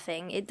absorb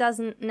something, it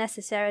doesn't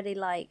necessarily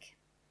like,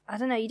 I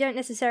don't know, you don't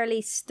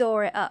necessarily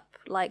store it up.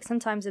 Like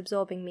sometimes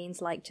absorbing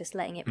means like just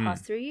letting it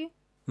pass through you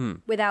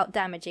without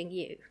damaging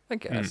you. I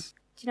guess.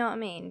 Do you know what I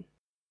mean?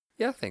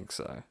 Yeah, I think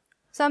so.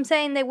 So I'm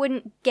saying they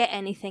wouldn't get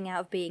anything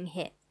out of being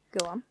hit.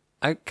 Go on.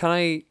 Can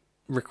I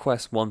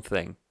request one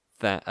thing?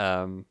 That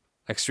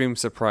Extreme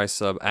Surprise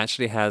Sub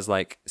actually has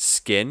like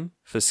skin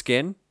for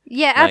skin.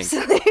 Yeah, like,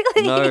 absolutely.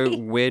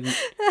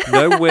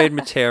 No weird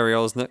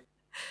materials.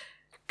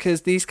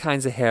 Because these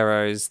kinds of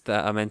heroes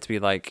that are meant to be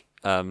like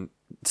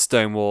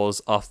stone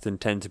walls often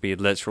tend to be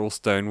literal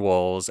stone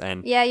walls,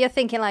 and Yeah, you're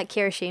thinking like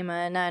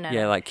Kirishima. No.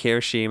 yeah, like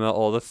Kirishima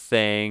or The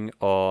Thing,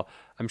 or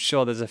I'm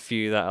sure there's a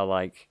few that are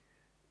like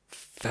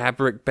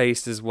fabric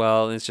based as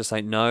well. And it's just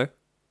like no,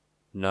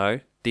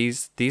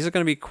 these are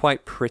going to be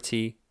quite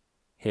pretty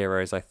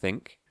heroes, I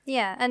think.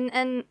 Yeah,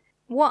 and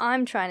what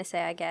I'm trying to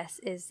say, I guess,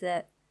 is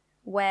that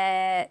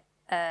where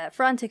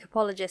Frantic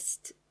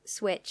Apologist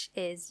Switch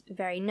is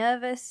very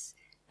nervous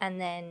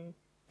and then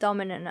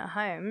dominant at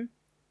home,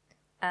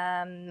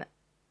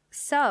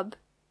 Sub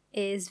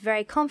is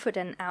very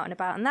confident out and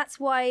about, and that's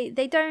why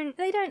they don't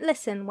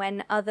listen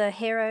when other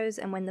heroes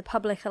and when the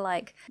public are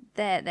like,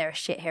 they're a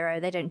shit hero,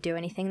 they don't do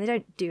anything, they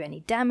don't do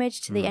any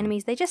damage to the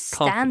enemies, they just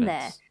stand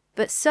there.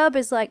 But Sub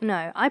is like,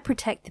 no, I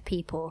protect the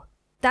people.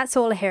 That's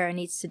all a hero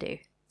needs to do.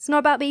 It's not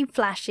about being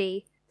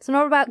flashy. It's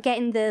not about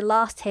getting the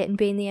last hit and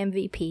being the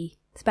MVP.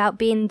 It's about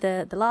being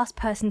the last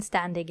person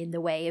standing in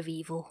the way of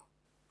evil.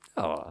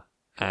 Oh,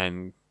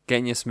 and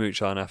getting your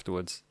smooch on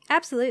afterwards.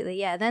 Absolutely,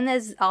 yeah. Then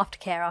there's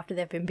aftercare after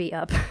they've been beat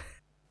up.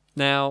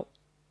 Now,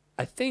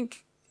 I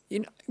think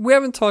we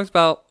haven't talked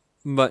about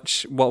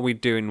much what we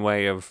do in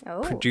way of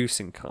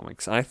producing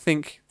comics. I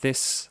think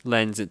this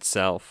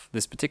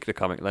particular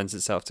comic lends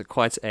itself to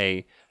quite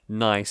a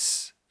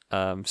nice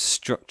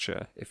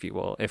structure, if you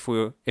will. If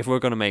we're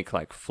going to make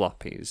like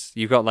floppies,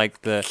 you've got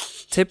like the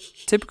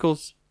typical.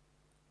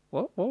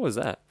 What was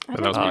that?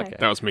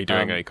 That was me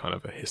doing a kind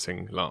of a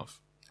hissing laugh.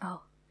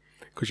 Oh.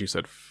 Because you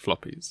said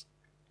floppies.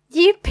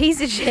 You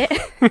piece of shit.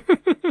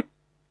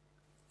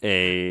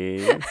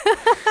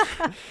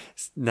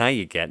 Now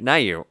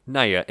you're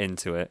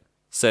into it.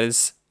 So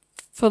it's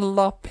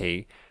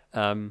floppy.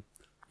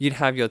 You'd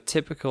have your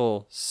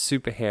typical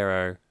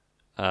superhero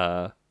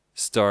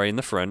story in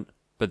the front,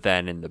 but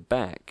then in the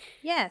back,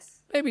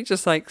 Yes. maybe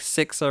just like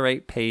 6 or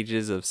 8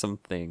 pages of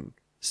something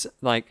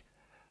like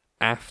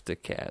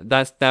aftercare.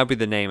 That'll be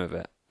the name of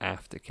it,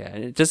 aftercare.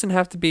 And it doesn't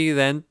have to be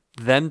them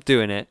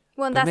doing it.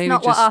 Well, but that's maybe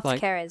not what just,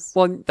 aftercare is.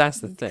 Well, that's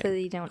the thing.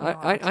 Clearly you don't know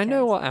what I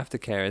know aftercare what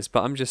aftercare is,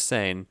 but I'm just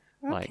saying,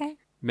 Okay.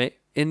 like,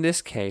 in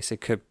this case,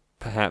 it could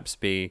perhaps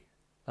be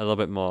a little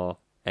bit more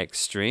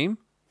extreme.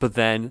 But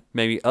then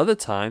maybe other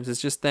times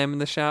it's just them in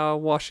the shower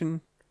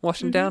washing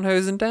down,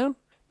 hosing down.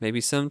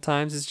 Maybe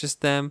sometimes it's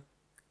just them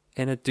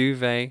in a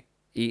duvet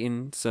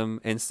eating some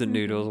instant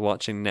noodles,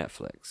 watching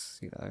Netflix.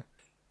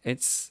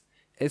 It's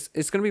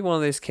going to be one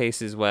of those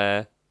cases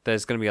where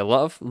there's going to be a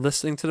lot of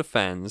listening to the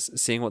fans,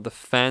 seeing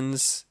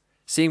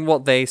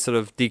what they sort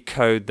of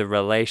decode the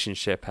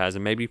relationship as,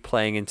 and maybe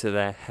playing into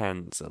their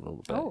hands a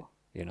little bit. Oh.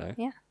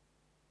 Yeah.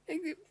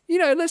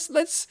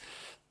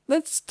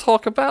 Let's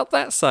talk about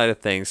that side of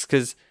things,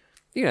 because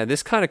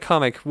this kind of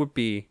comic would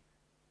be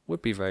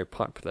very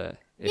popular.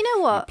 If You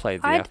know what?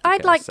 played the I'd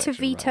aftercare like to section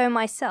veto right.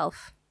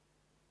 myself.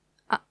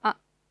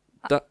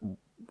 That-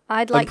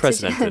 I'd like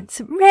Unprecedented.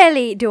 to.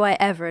 Rarely do I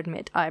ever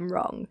admit I'm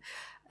wrong,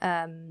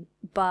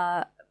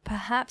 but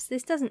perhaps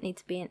this doesn't need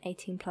to be an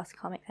 18+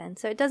 comic then.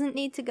 So it doesn't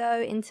need to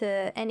go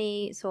into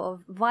any sort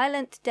of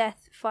violent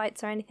death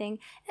fights or anything.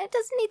 It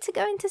doesn't need to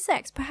go into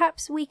sex.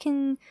 Perhaps we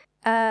can,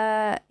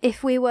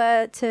 if we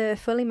were to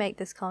fully make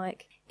this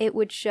comic, it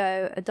would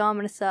show a Dom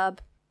and a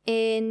Sub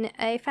in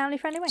a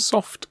family-friendly way.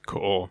 Soft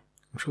core.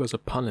 I'm sure there's a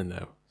pun in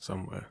there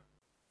somewhere.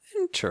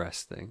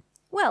 Interesting.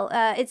 Well,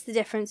 it's the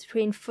difference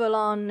between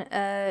full-on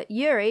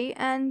Yuri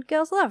and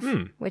Girls Love,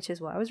 which is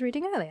what I was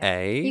reading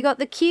earlier. You got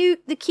the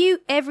cute,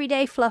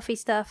 everyday fluffy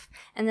stuff,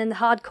 and then the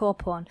hardcore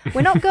porn.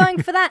 We're not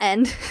going for that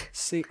end.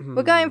 See,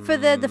 We're going for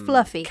the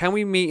fluffy. Can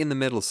we meet in the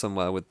middle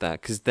somewhere with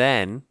that? Because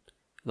then,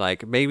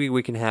 like, maybe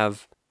we can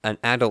have an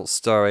adult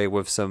story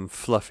with some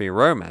fluffy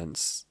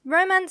romance.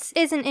 Romance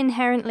isn't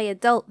inherently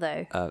adult,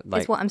 though,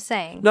 like- is what I'm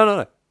saying.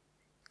 No.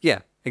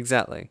 Yeah,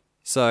 exactly.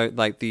 So,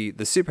 like, the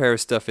superhero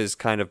stuff is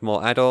kind of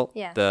more adult.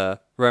 Yeah.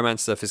 The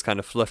romance stuff is kind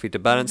of fluffy to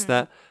balance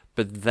that.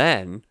 But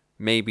then,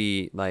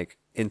 maybe, like,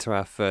 into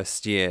our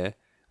first year,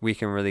 we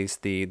can release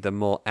the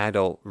more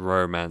adult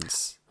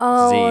romance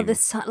Oh,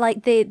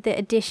 zine. the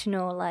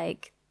additional,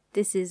 like,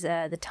 this is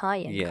the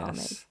tie-in comic.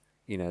 Yes.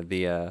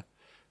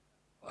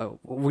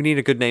 We need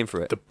a good name for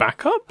it. The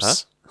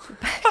backups?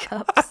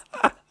 Backups.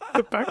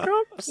 The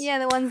backups? Yeah,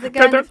 the ones that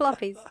go in the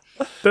floppies.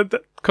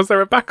 Because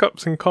there are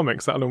backups in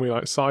comics that are normally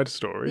like side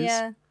stories.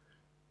 Yeah.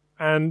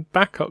 And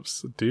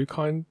backups do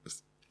kind of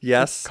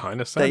There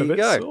sound a you bit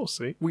go.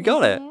 saucy. We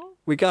got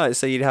it.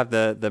 So you'd have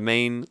the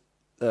main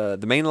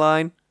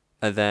line,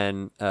 and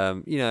then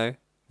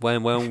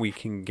when we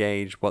can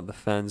gauge what the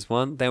fans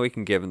want, then we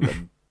can give them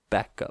the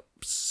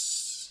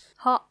backups.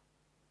 Hot.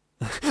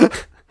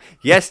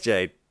 Yes,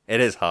 Jade, it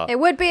is hot. It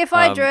would be if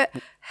I drew it.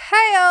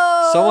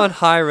 Hey-o! Someone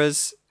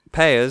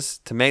pay us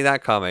to make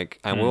that comic,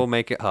 and we'll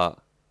make it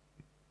hot.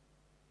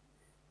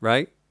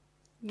 Right?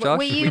 Josh?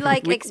 Were you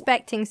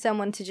expecting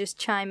someone to just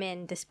chime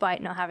in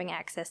despite not having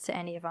access to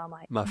any of our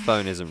mics? My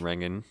phone isn't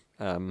ringing.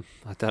 I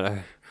don't know.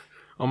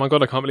 Oh my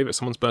god, I can't believe it.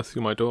 Someone's burst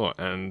through my door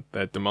and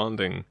they're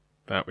demanding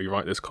that we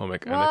write this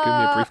comic and they're giving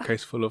me a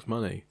briefcase full of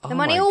money. The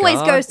money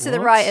always goes to the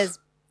writers.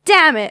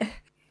 Damn it!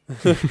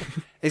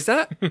 Is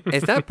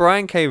that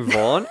Brian K.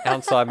 Vaughan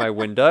outside my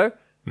window?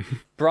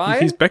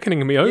 Brian? He's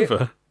beckoning me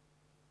over.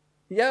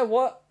 Yeah,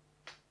 what?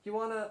 You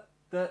wanna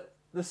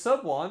the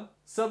sub one?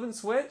 Sub and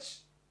switch?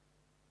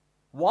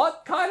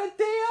 What kind of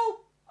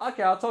deal?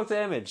 Okay, I'll talk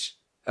to Image.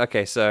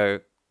 Okay, so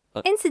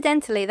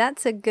Incidentally,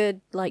 that's a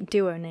good like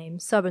duo name,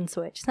 Sub and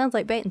Switch. Sounds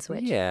like Bait and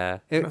Switch. yeah.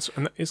 And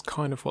that is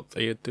kind of what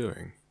they are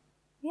doing.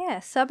 Yeah,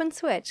 Sub and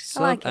Switch. I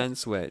Sub like it. and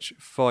switch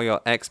for your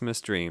Xmas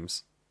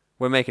dreams.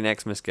 We're making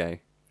Xmas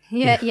gay.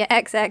 Yeah,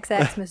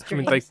 XXX I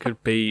mean, they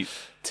could be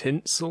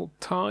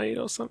Tinseltide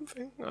or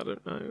something. I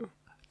don't know.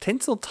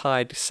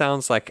 Tinseltide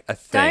sounds like a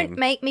thing. Don't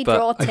make me but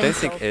draw I don't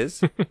tinsel. think it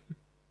is.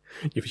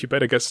 You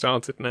better get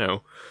started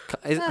now.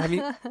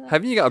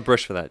 Have you got a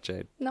brush for that,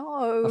 Jade?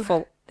 No. I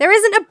thought, There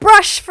isn't a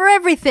brush for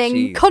everything.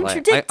 geez,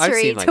 Contradictory I've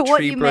seen to what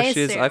tree you may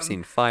brushes. assume. I've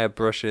seen fire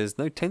brushes.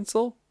 No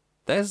tinsel.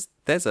 There's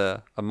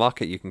a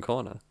market you can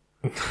corner.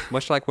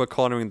 Much like we're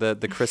cornering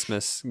the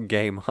Christmas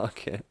gay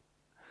market.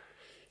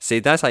 See,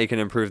 that's how you can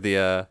improve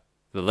the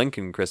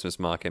Lincoln Christmas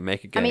market.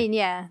 Make it gay. I mean,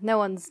 yeah, no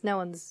one's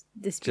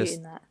disputing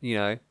just that. you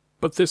know,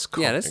 But this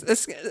comic, yeah.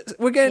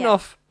 We're getting Yeah.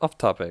 off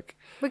topic.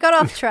 We got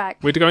off track.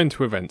 we're going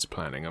to events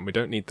planning, and we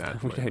don't need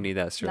that. We don't need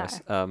that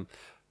stress.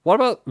 What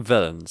about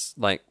villains?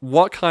 Like,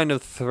 what kind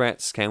of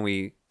threats can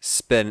we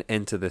spin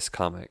into this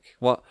comic?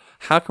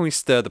 How can we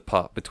stir the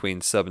pot between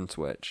Sub and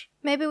Switch?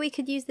 Maybe we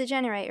could use the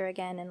generator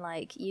again and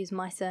like use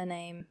my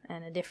surname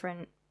and a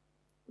different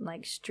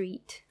like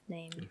street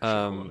name.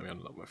 Sure, let me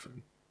unlock my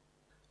phone.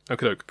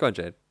 Okay, Go on,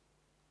 Jade.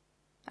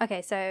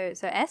 Okay, so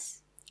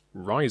S,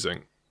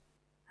 Rising,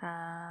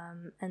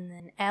 and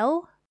then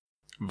L,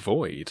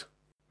 Void,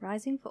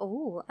 rising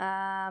for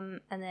and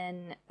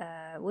then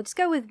we'll just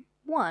go with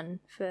 1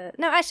 for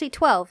no, actually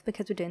 12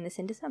 because we're doing this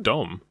in December.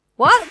 Dom,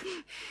 What?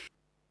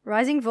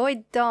 Rising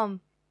Void Dom.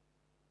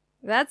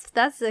 That's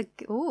a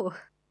ooh.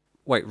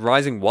 Wait,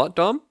 Rising what,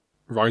 Dom?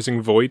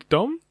 Rising Void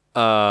Dom.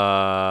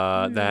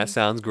 That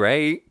sounds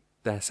great.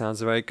 That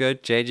sounds very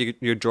good. Jade,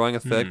 you're drawing a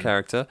third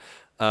character.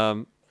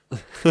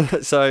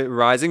 So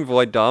Rising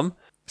Void Dom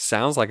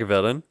sounds like a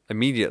villain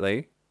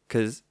immediately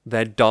because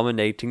they're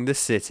dominating the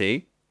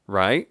city,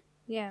 right?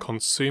 Yeah.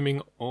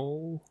 Consuming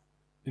all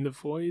in the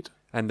void.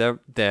 And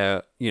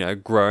they're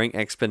growing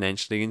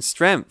exponentially in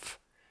strength.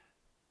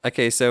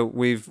 Okay, so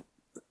we've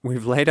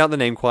laid out the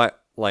name quite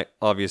like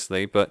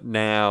obviously, but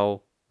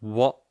now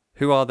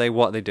who are they?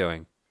 What are they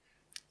doing?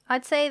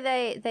 I'd say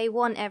they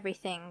want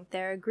everything.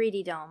 They're a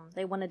greedy dom.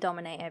 They want to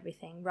dominate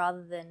everything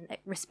rather than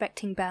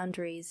respecting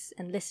boundaries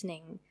and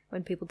listening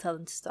when people tell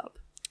them to stop.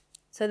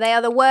 So they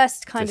are the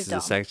worst kind of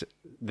dom.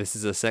 This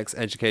is a sex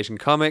education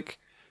comic.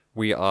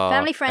 We are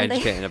Family friendly.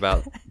 educating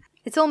about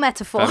It's all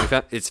metaphor.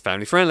 it's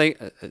family friendly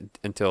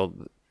until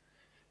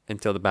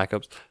the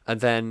backups,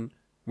 and then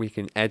we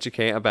can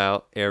educate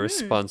about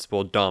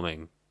irresponsible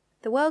doming.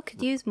 The world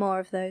could use more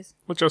of those.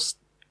 Or just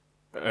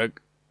a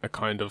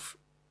kind of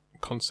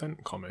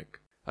consent comic.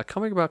 A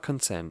comic about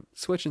consent.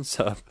 Switch and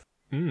Sub.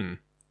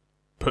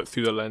 Put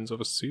through the lens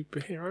of a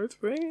superhero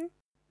thing.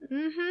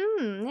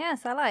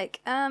 Yes, I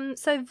like.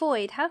 So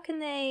Void, how can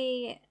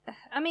they?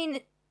 I mean,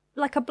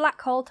 like a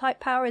black hole type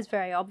power is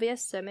very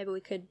obvious. So maybe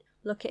we could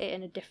look at it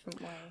in a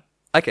different way.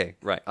 Okay,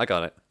 right, I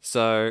got it.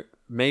 So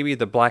maybe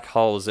the black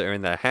holes that are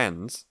in their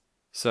hands.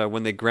 So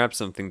when they grab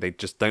something, they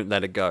just don't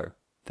let it go.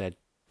 They're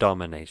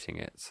dominating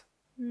it.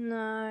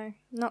 No,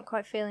 not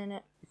quite feeling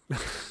it.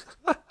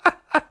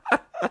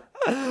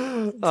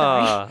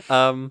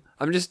 I'm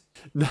just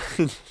no,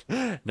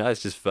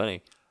 it's just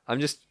funny.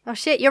 Oh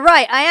shit, you're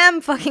right. I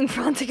am fucking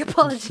frantic.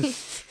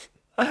 Apologies.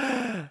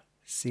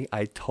 See,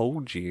 I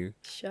told you.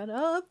 Shut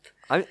up.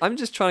 I'm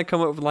just trying to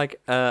come up with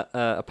like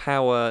a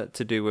power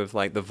to do with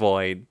like the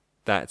void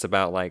that's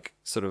about like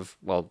sort of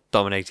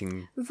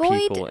dominating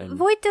people and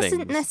Void doesn't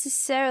things.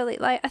 necessarily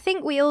like. I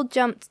think we all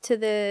jumped to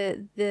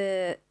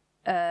the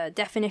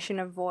definition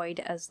of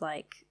void as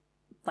like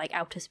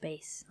outer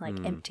space,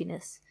 like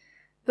emptiness.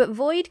 But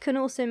void can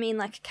also mean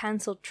like a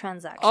cancelled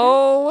transaction.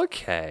 Oh,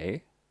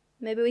 okay.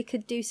 Maybe we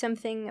could do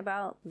something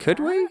about Could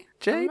that? we,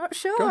 Jade? I'm not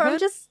sure. Go I'm ahead.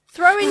 just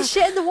throwing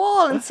shit at the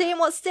wall and seeing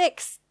what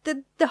sticks.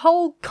 The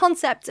whole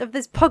concept of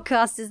this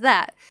podcast is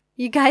that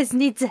you guys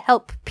need to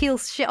help peel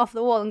shit off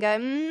the wall and go,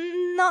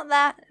 not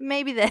that,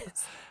 maybe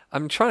this.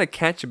 I'm trying to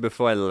catch it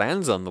before it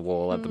lands on the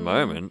wall at the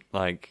moment.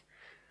 Like,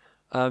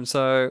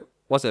 so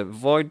what's it?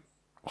 Void.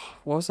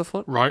 What was the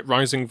font?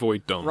 Rising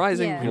Void Dom.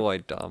 Rising Yeah.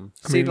 Void Dom.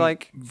 I See, mean,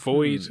 like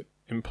void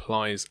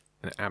implies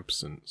an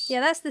absence.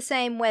 Yeah, that's the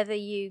same whether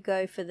you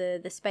go for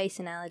the space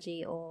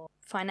analogy or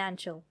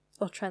financial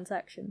or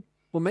transaction.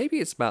 well, maybe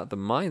it's about the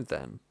mind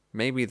then.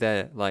 Maybe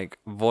they're like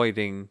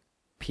voiding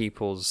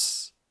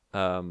people's,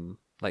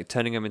 like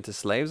turning them into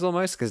slaves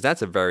almost, because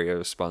that's a very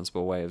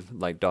irresponsible way of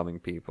like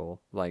doming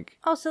people. Like,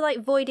 Also,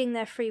 like voiding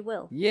their free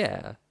will.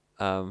 yeah,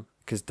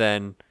 because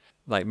then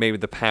like maybe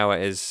the power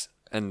is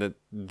and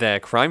their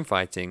crime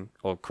fighting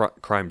or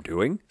crime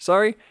doing,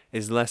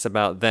 is less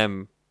about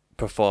them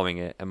performing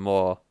it and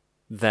more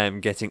them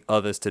getting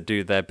others to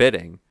do their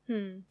bidding.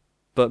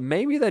 But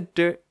maybe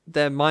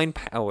their mind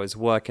powers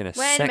work in a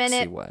Wait a sexy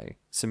minute. way.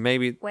 So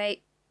maybe.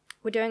 Wait,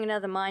 we're doing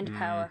another mind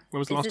power. When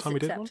was the Is last this time we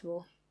did one?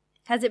 acceptable?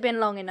 Has it been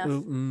long enough?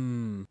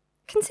 Mm,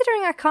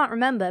 Considering I can't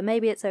remember,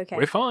 maybe it's okay.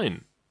 We're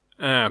fine.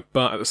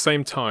 But at the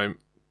same time,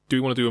 do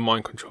we want to do a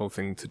mind control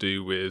thing to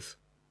do with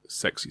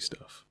sexy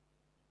stuff?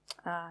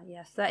 Ah,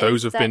 yes. That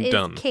Those is, have been that is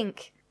done.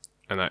 Kink.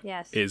 And that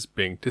is Yes.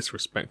 being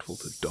disrespectful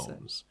to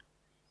doms.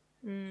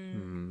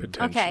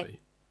 Potentially. Okay.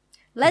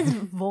 Let's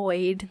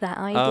void that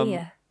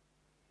idea.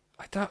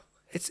 I don't.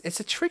 It's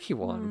a tricky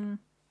one.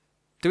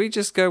 Do we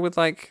just go with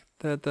like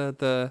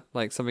the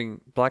like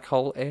something black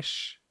hole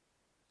ish?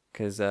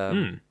 Because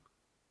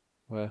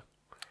well,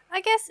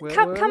 I guess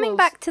Where coming else?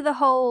 back to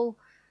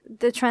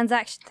the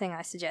transaction thing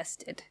I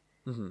suggested.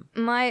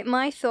 Mm-hmm.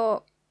 My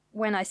thought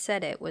when I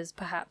said it was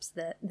perhaps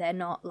that they're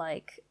not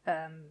like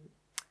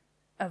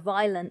a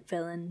violent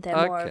villain.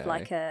 They're more of Okay.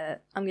 like a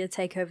I'm going to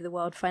take over the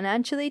world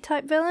financially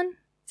type villain.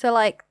 So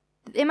like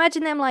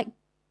imagine them like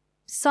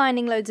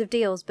signing loads of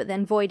deals but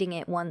then voiding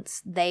it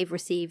once they've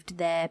received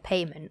their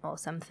payment or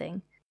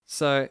something.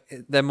 so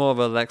they're more of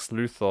a Lex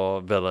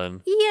Luthor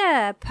villain.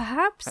 Yeah,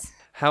 perhaps.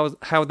 How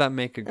would that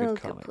make a good Oh,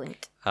 comic? good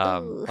point.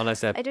 Ooh,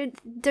 Unless they're I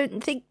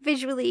don't think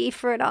visually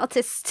for an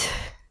artist.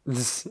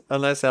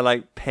 unless they're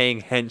like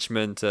paying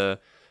henchmen to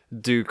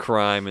do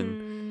crime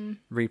and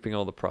reaping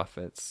all the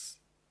profits.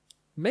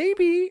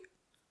 Maybe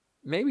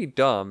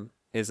Dom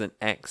is an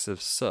ex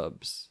of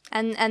subs.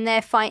 And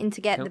they're fighting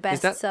to get No, the is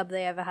best that- sub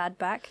they ever had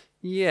back.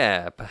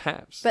 Yeah,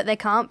 perhaps. But they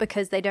can't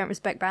because they don't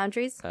respect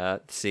boundaries.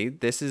 See,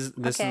 this is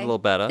a Okay. little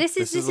better. This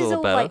is a little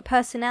all better. like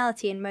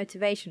personality and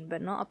motivation,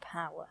 but not a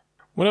power.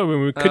 Well, no, I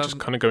mean, we could just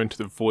kind of go into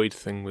the void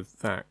thing with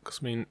that. Because,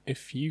 I mean,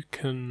 if you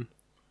can,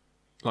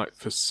 like,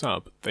 for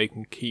sub, they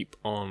can keep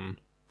on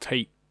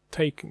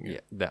taking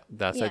it. Yeah,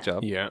 that's Yeah. their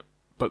job. Yeah.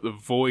 But the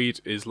void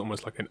is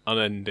almost like an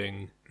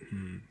unending.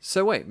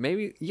 So wait,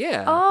 maybe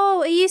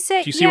Oh, are you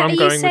saying? Do you see where I'm are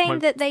going you with saying my-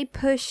 that they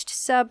pushed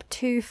sub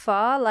too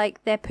far?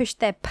 Like they pushed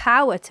their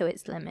power to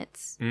its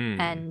limits, Hmm.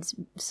 and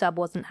sub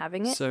wasn't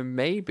having it. So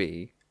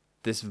maybe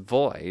this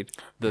void,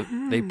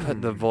 they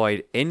put the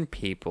void in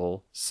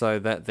people so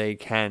that they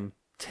can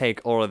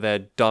take all of their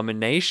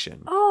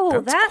domination.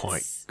 Oh, That's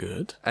quite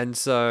good. And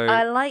so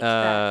I like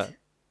that.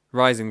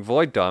 Rising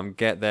Void Dom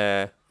get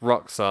their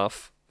rocks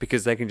off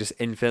because they can just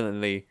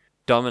infinitely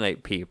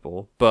dominate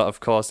people. But of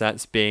course,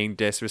 that's being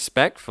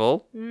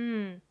disrespectful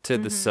to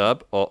the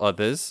sub or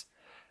others,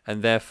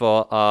 and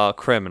therefore are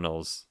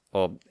criminals,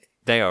 or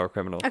they are a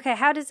criminal. Okay,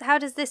 how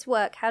does this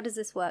work? How does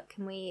this work?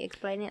 Can we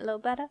explain it a little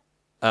better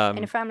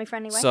in a family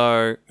friendly way?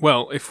 So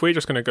Well, if we're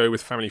just going to go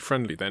with family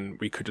friendly, then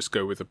we could just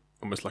go with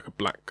almost like a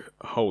black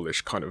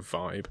hole-ish kind of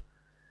vibe,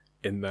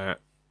 in that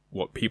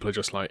what people are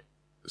just like,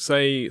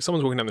 say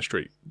someone's walking down the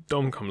street,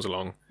 Dom comes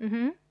along,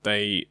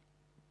 they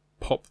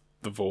pop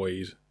the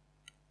void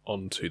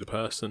onto the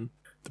person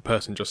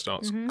just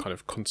starts kind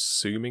of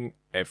consuming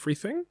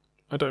everything.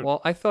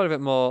 Well, I thought of it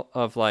more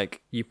of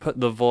like you put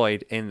the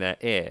void in their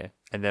ear,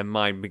 and their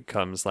mind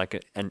becomes like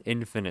an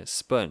infinite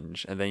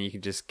sponge, and then you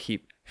can just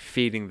keep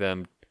feeding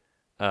them,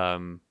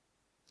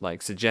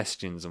 like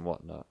suggestions and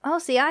whatnot. Oh,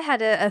 see, I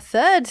had a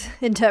third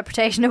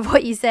interpretation of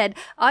what you said.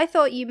 I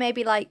thought you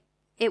maybe like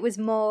it was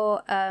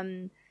more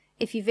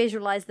if you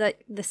visualize the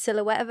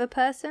silhouette of a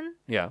person,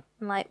 Yeah.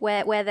 and like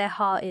where their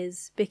heart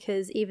is,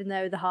 because even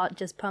though the heart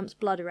just pumps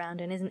blood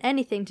around and isn't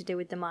anything to do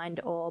with the mind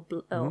or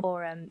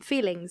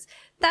feelings,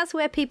 that's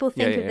where people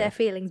think of yeah. their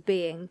feelings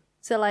being.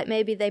 So like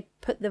maybe they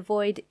put the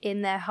void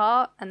in their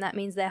heart, and that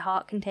means their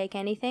heart can take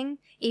anything,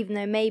 even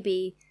though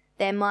maybe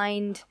their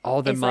mind.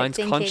 Oh, their is, like, mind's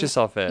thinking- conscious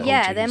of it.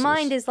 Yeah, their Jesus.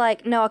 mind is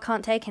like, no, I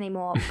can't take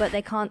anymore, but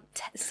they can't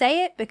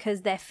say it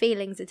because their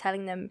feelings are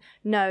telling them,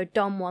 no,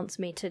 Dom wants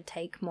me to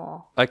take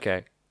more.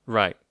 Okay,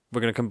 right.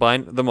 We're gonna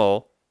combine them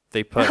all.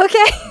 They put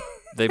Okay.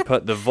 they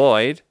put the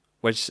void,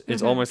 which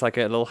is almost like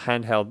a little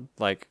handheld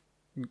like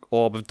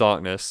orb of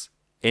darkness,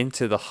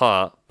 into the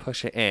heart,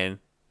 push it in,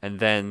 and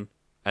then,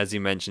 as you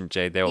mentioned,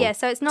 Jay, they will Yeah,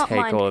 so it's not take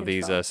mind all of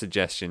these control.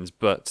 suggestions,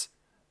 but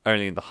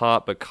only in the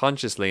heart, but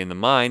consciously in the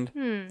mind.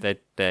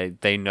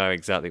 They know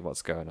exactly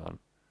what's going on,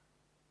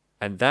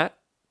 and that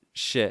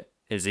shit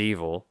is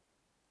evil.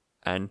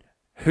 And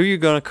who you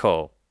gonna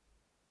call?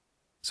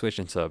 Switch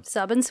and sub.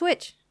 Sub and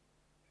switch.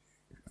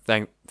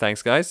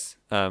 Thanks, guys.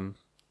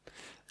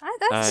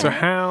 That's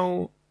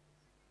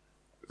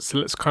So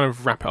let's kind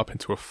of wrap it up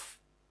into a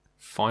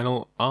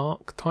final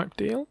arc type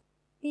deal.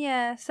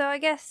 Yeah, so I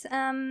guess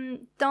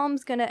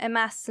Dom's gonna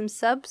amass some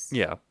subs.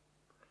 Yeah.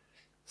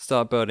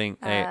 Start building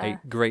a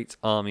great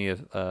army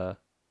of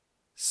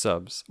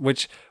subs,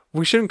 which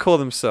we shouldn't call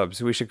them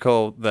subs. We should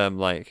call them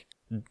like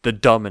the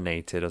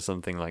Dominated or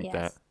something like Yes.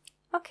 that.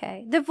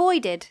 Okay. The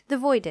Voided.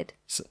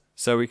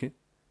 So we can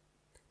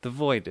the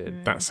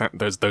Voided.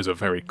 Those are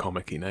very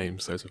comic-y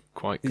names. Those are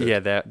quite good. Yeah,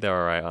 they're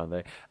all right, aren't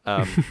they?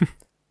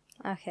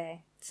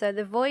 Okay. So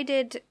the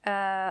Voided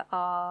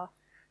are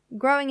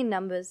growing in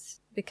numbers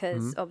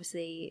because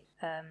obviously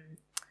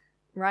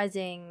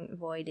Rising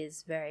Void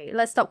is very...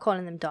 Let's stop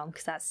calling them Dom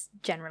because that's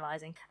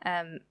generalizing.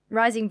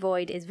 Rising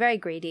Void is very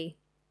greedy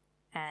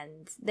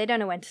and they don't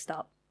know when to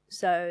stop.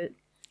 So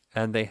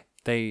And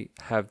they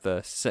have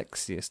the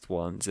sexiest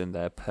ones in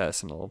their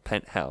personal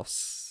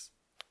penthouse.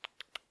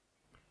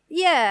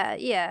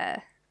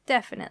 yeah,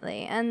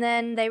 definitely. And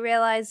then they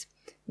realize,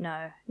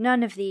 no,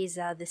 none of these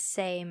are the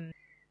same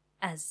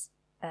as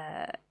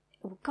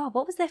God,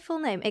 what was their full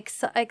name?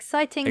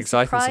 Exciting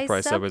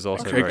Surprise Sub is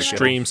also Or very good.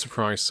 Extreme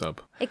Surprise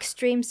Sub.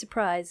 Extreme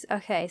Surprise.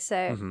 Okay, so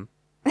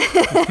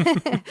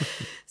Mm-hmm.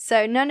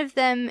 so none of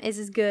them is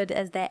as good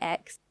as their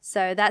ex.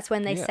 So that's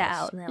when they set Yes,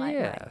 out and they're like,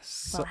 right,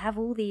 yes. well, I have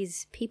all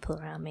these people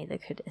around me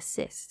that could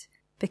assist.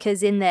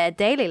 Because in their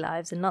daily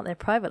lives and not their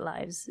private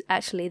lives,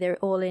 actually they're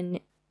all in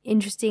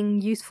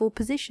interesting, useful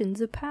positions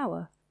of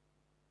power.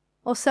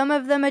 Or some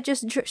of them are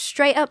just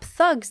straight up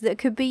thugs that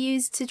could be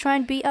used to try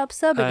and beat up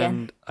Sub again.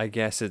 And I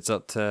guess it's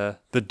up to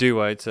the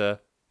duo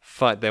to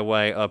fight their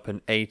way up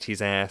an 80s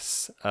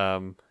ass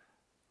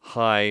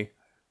high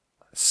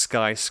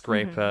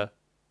skyscraper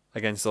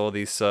against all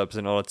these subs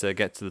in order to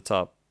get to the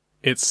top.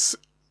 It's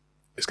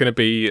going to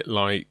be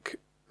like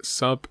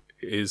Sub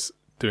is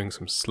doing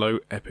some slow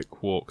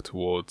epic walk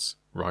towards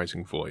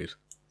Rising Void.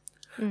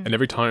 And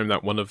every time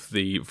that one of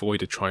the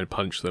Void try and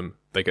punch them,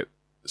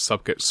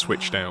 Sub gets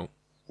switched out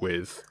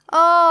with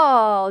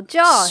Oh,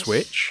 Josh.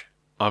 Switch.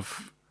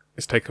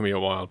 It's taken me a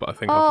while, but I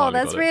think I finally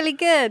that's got it. really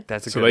good.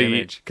 That's a So good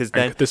image. Because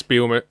then could this be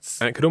almost?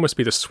 And it could almost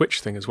be the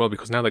Switch thing as well,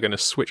 because now they're going to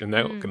switch and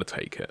they're not going to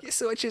take it.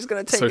 Switch is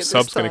going to take So it this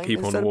Sub's going to time keep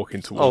on instead-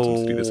 walking towards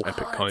them to do this Oh.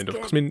 epic kind of.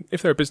 good. Because I mean,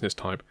 if they're a business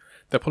type,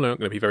 they're probably not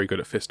going to be very good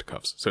at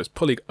fisticuffs. So it's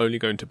probably only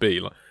going to be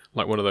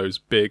like one of those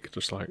big,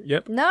 just like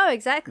yep, No,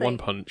 exactly. one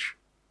punch,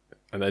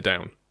 and they're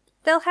down.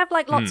 They'll have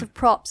like lots of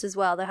props as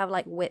well. They'll have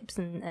like whips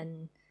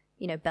and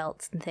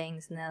belts and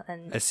things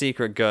and A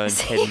secret gun A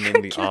hidden in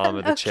secret the arm gun,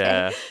 of the okay.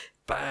 chair.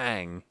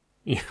 Bang.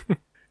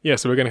 Yeah,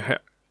 so we're gonna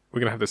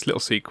have this little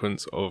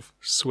sequence of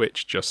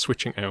Switch just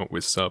switching out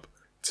with Sub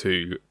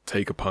to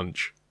take a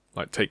punch,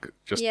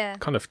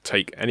 kind of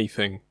take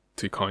anything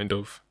to kind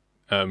of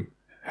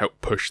help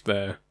push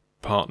their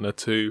partner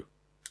to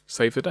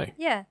save the day.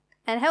 yeah,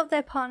 and help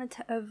their partner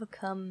to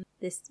overcome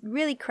this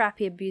really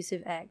crappy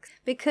abusive ex.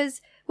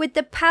 Because with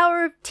the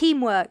power of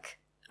teamwork,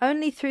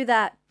 only through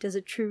that does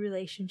a true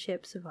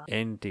relationship survive.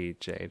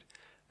 Indeed, Jade.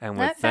 And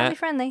No, with family that,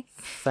 friendly.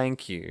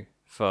 thank you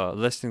for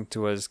listening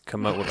to us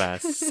come up with our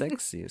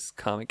sexiest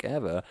comic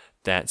ever.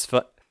 That's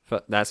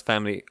that's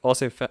family,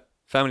 also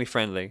family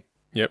friendly.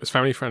 Yep, it's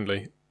family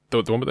friendly.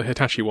 The one with the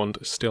Hitachi wand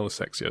is still the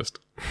sexiest,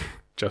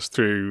 just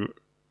through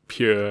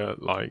pure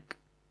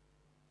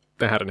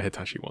they had an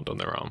Hitachi wand on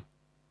their arm.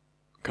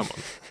 Come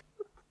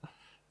on.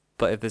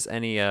 But if there's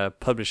any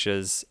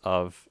publishers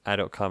of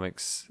adult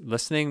comics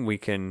listening, we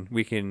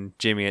can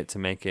jimmy it to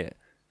make it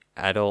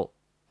adult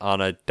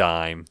on a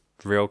dime,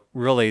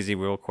 real easy,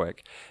 real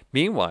quick.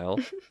 Meanwhile,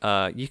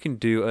 you can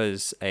do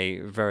us a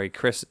very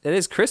It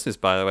is Christmas,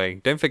 by the way.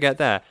 Don't forget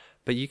that.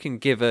 But you can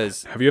give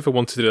us. Have you ever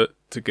wanted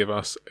to give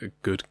us a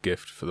good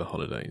gift for the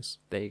holidays?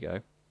 There you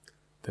go.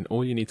 Then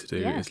all you need to do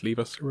Yeah. is leave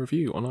us a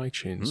review on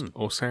iTunes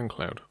or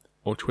SoundCloud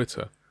or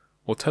Twitter,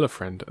 or tell a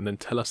friend and then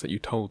tell us that you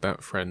told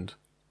that friend,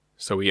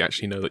 so we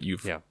actually know that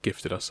you've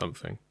gifted us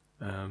something.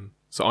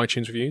 So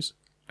iTunes reviews,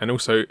 and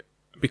also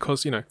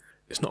because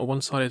it's not a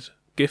one-sided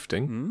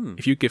gifting.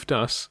 If you gift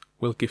us,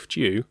 we'll gift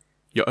you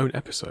your own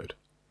episode.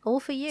 All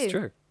for you. It's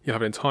true. You'll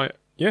have an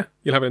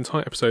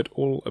entire episode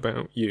all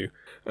about you.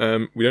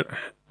 We don't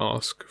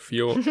ask for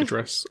your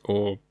address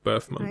or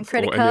birth month or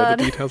credit any other card.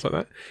 details like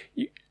that.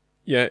 You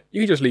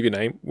can just leave your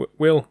name.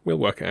 We'll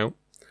work it out.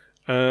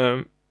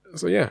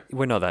 So yeah,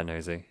 We're not that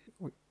nosy.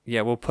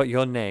 Yeah, we'll put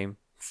your name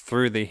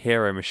through the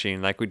hero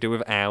machine like we do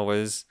with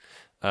ours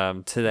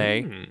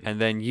today, and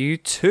then you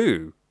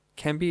too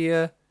can be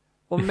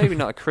maybe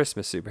not a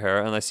Christmas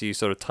superhero unless you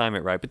sort of time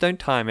it right, but don't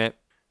time it.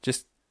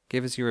 Just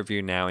give us your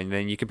review now, and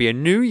then you could be a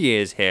New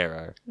Year's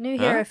hero. New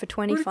Huh? hero for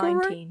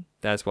 2019.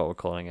 That's what we're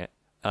calling it.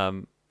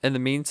 In the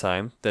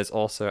meantime, there's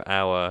also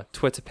our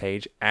Twitter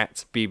page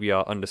at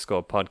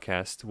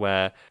 @BBR_podcast,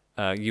 where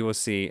you will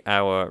see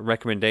our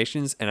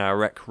recommendations and our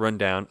rec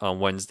rundown on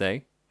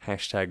Wednesday,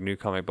 #New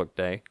Comic Book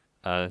Day.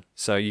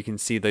 So you can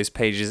see those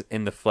pages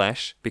in the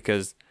flesh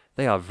because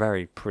they are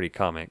very pretty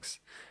comics.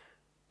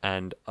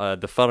 And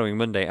the following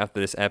Monday, after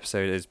this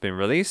episode has been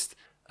released,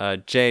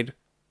 Jade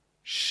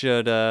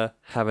should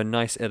have a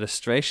nice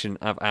illustration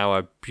of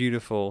our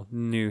beautiful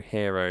new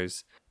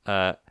heroes.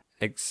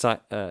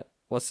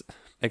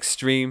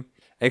 Extreme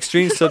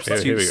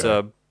substitute Here we go.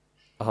 sub.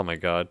 Oh my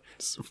god.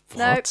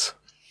 What?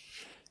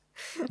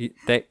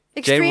 Jade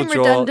Extreme will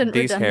draw redundant,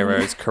 these redundant.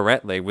 heroes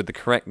correctly with the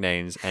correct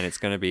names, and it's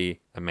going to be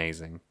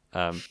amazing.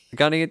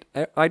 Got any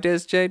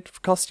ideas, Jade, for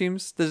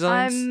costumes,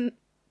 designs? I'm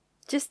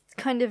just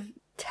kind of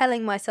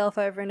telling myself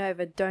over and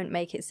over, don't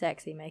make it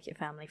sexy, make it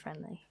family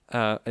friendly.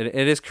 It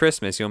is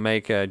Christmas. You'll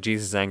make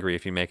Jesus angry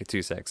if you make it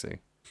too sexy.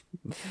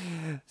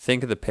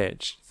 Think of the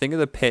pitch. Think of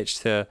the pitch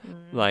to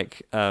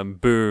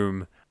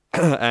Boom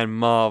and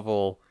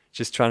Marvel,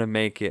 just trying to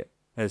make it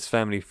as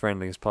family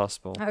friendly as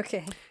possible.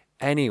 Okay.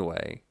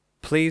 Anyway,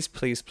 please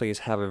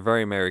have a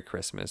very Merry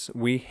Christmas.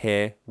 We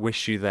here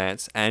wish you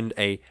that, and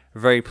a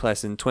very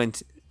pleasant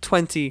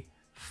 2020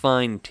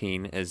 fine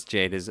teen, as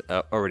Jade has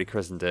already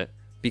christened it,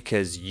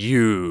 because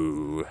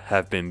you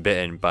have been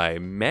bitten by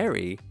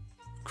Merry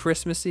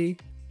Christmassy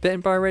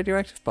Bitten by a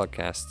Radioactive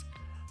podcast.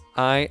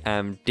 I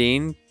am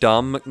Dean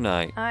Dom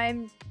McKnight.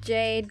 I'm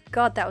Jade.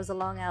 God, that was a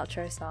long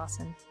outro,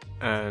 Sarson.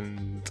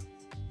 And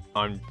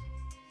I'm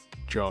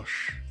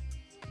Josh.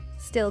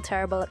 Still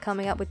terrible at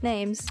coming up with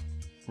names.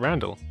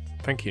 Randall.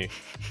 Thank you.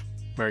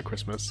 Merry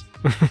Christmas.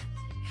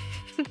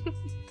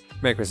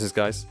 Merry Christmas,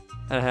 guys,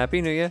 and a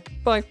Happy New Year.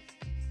 Bye.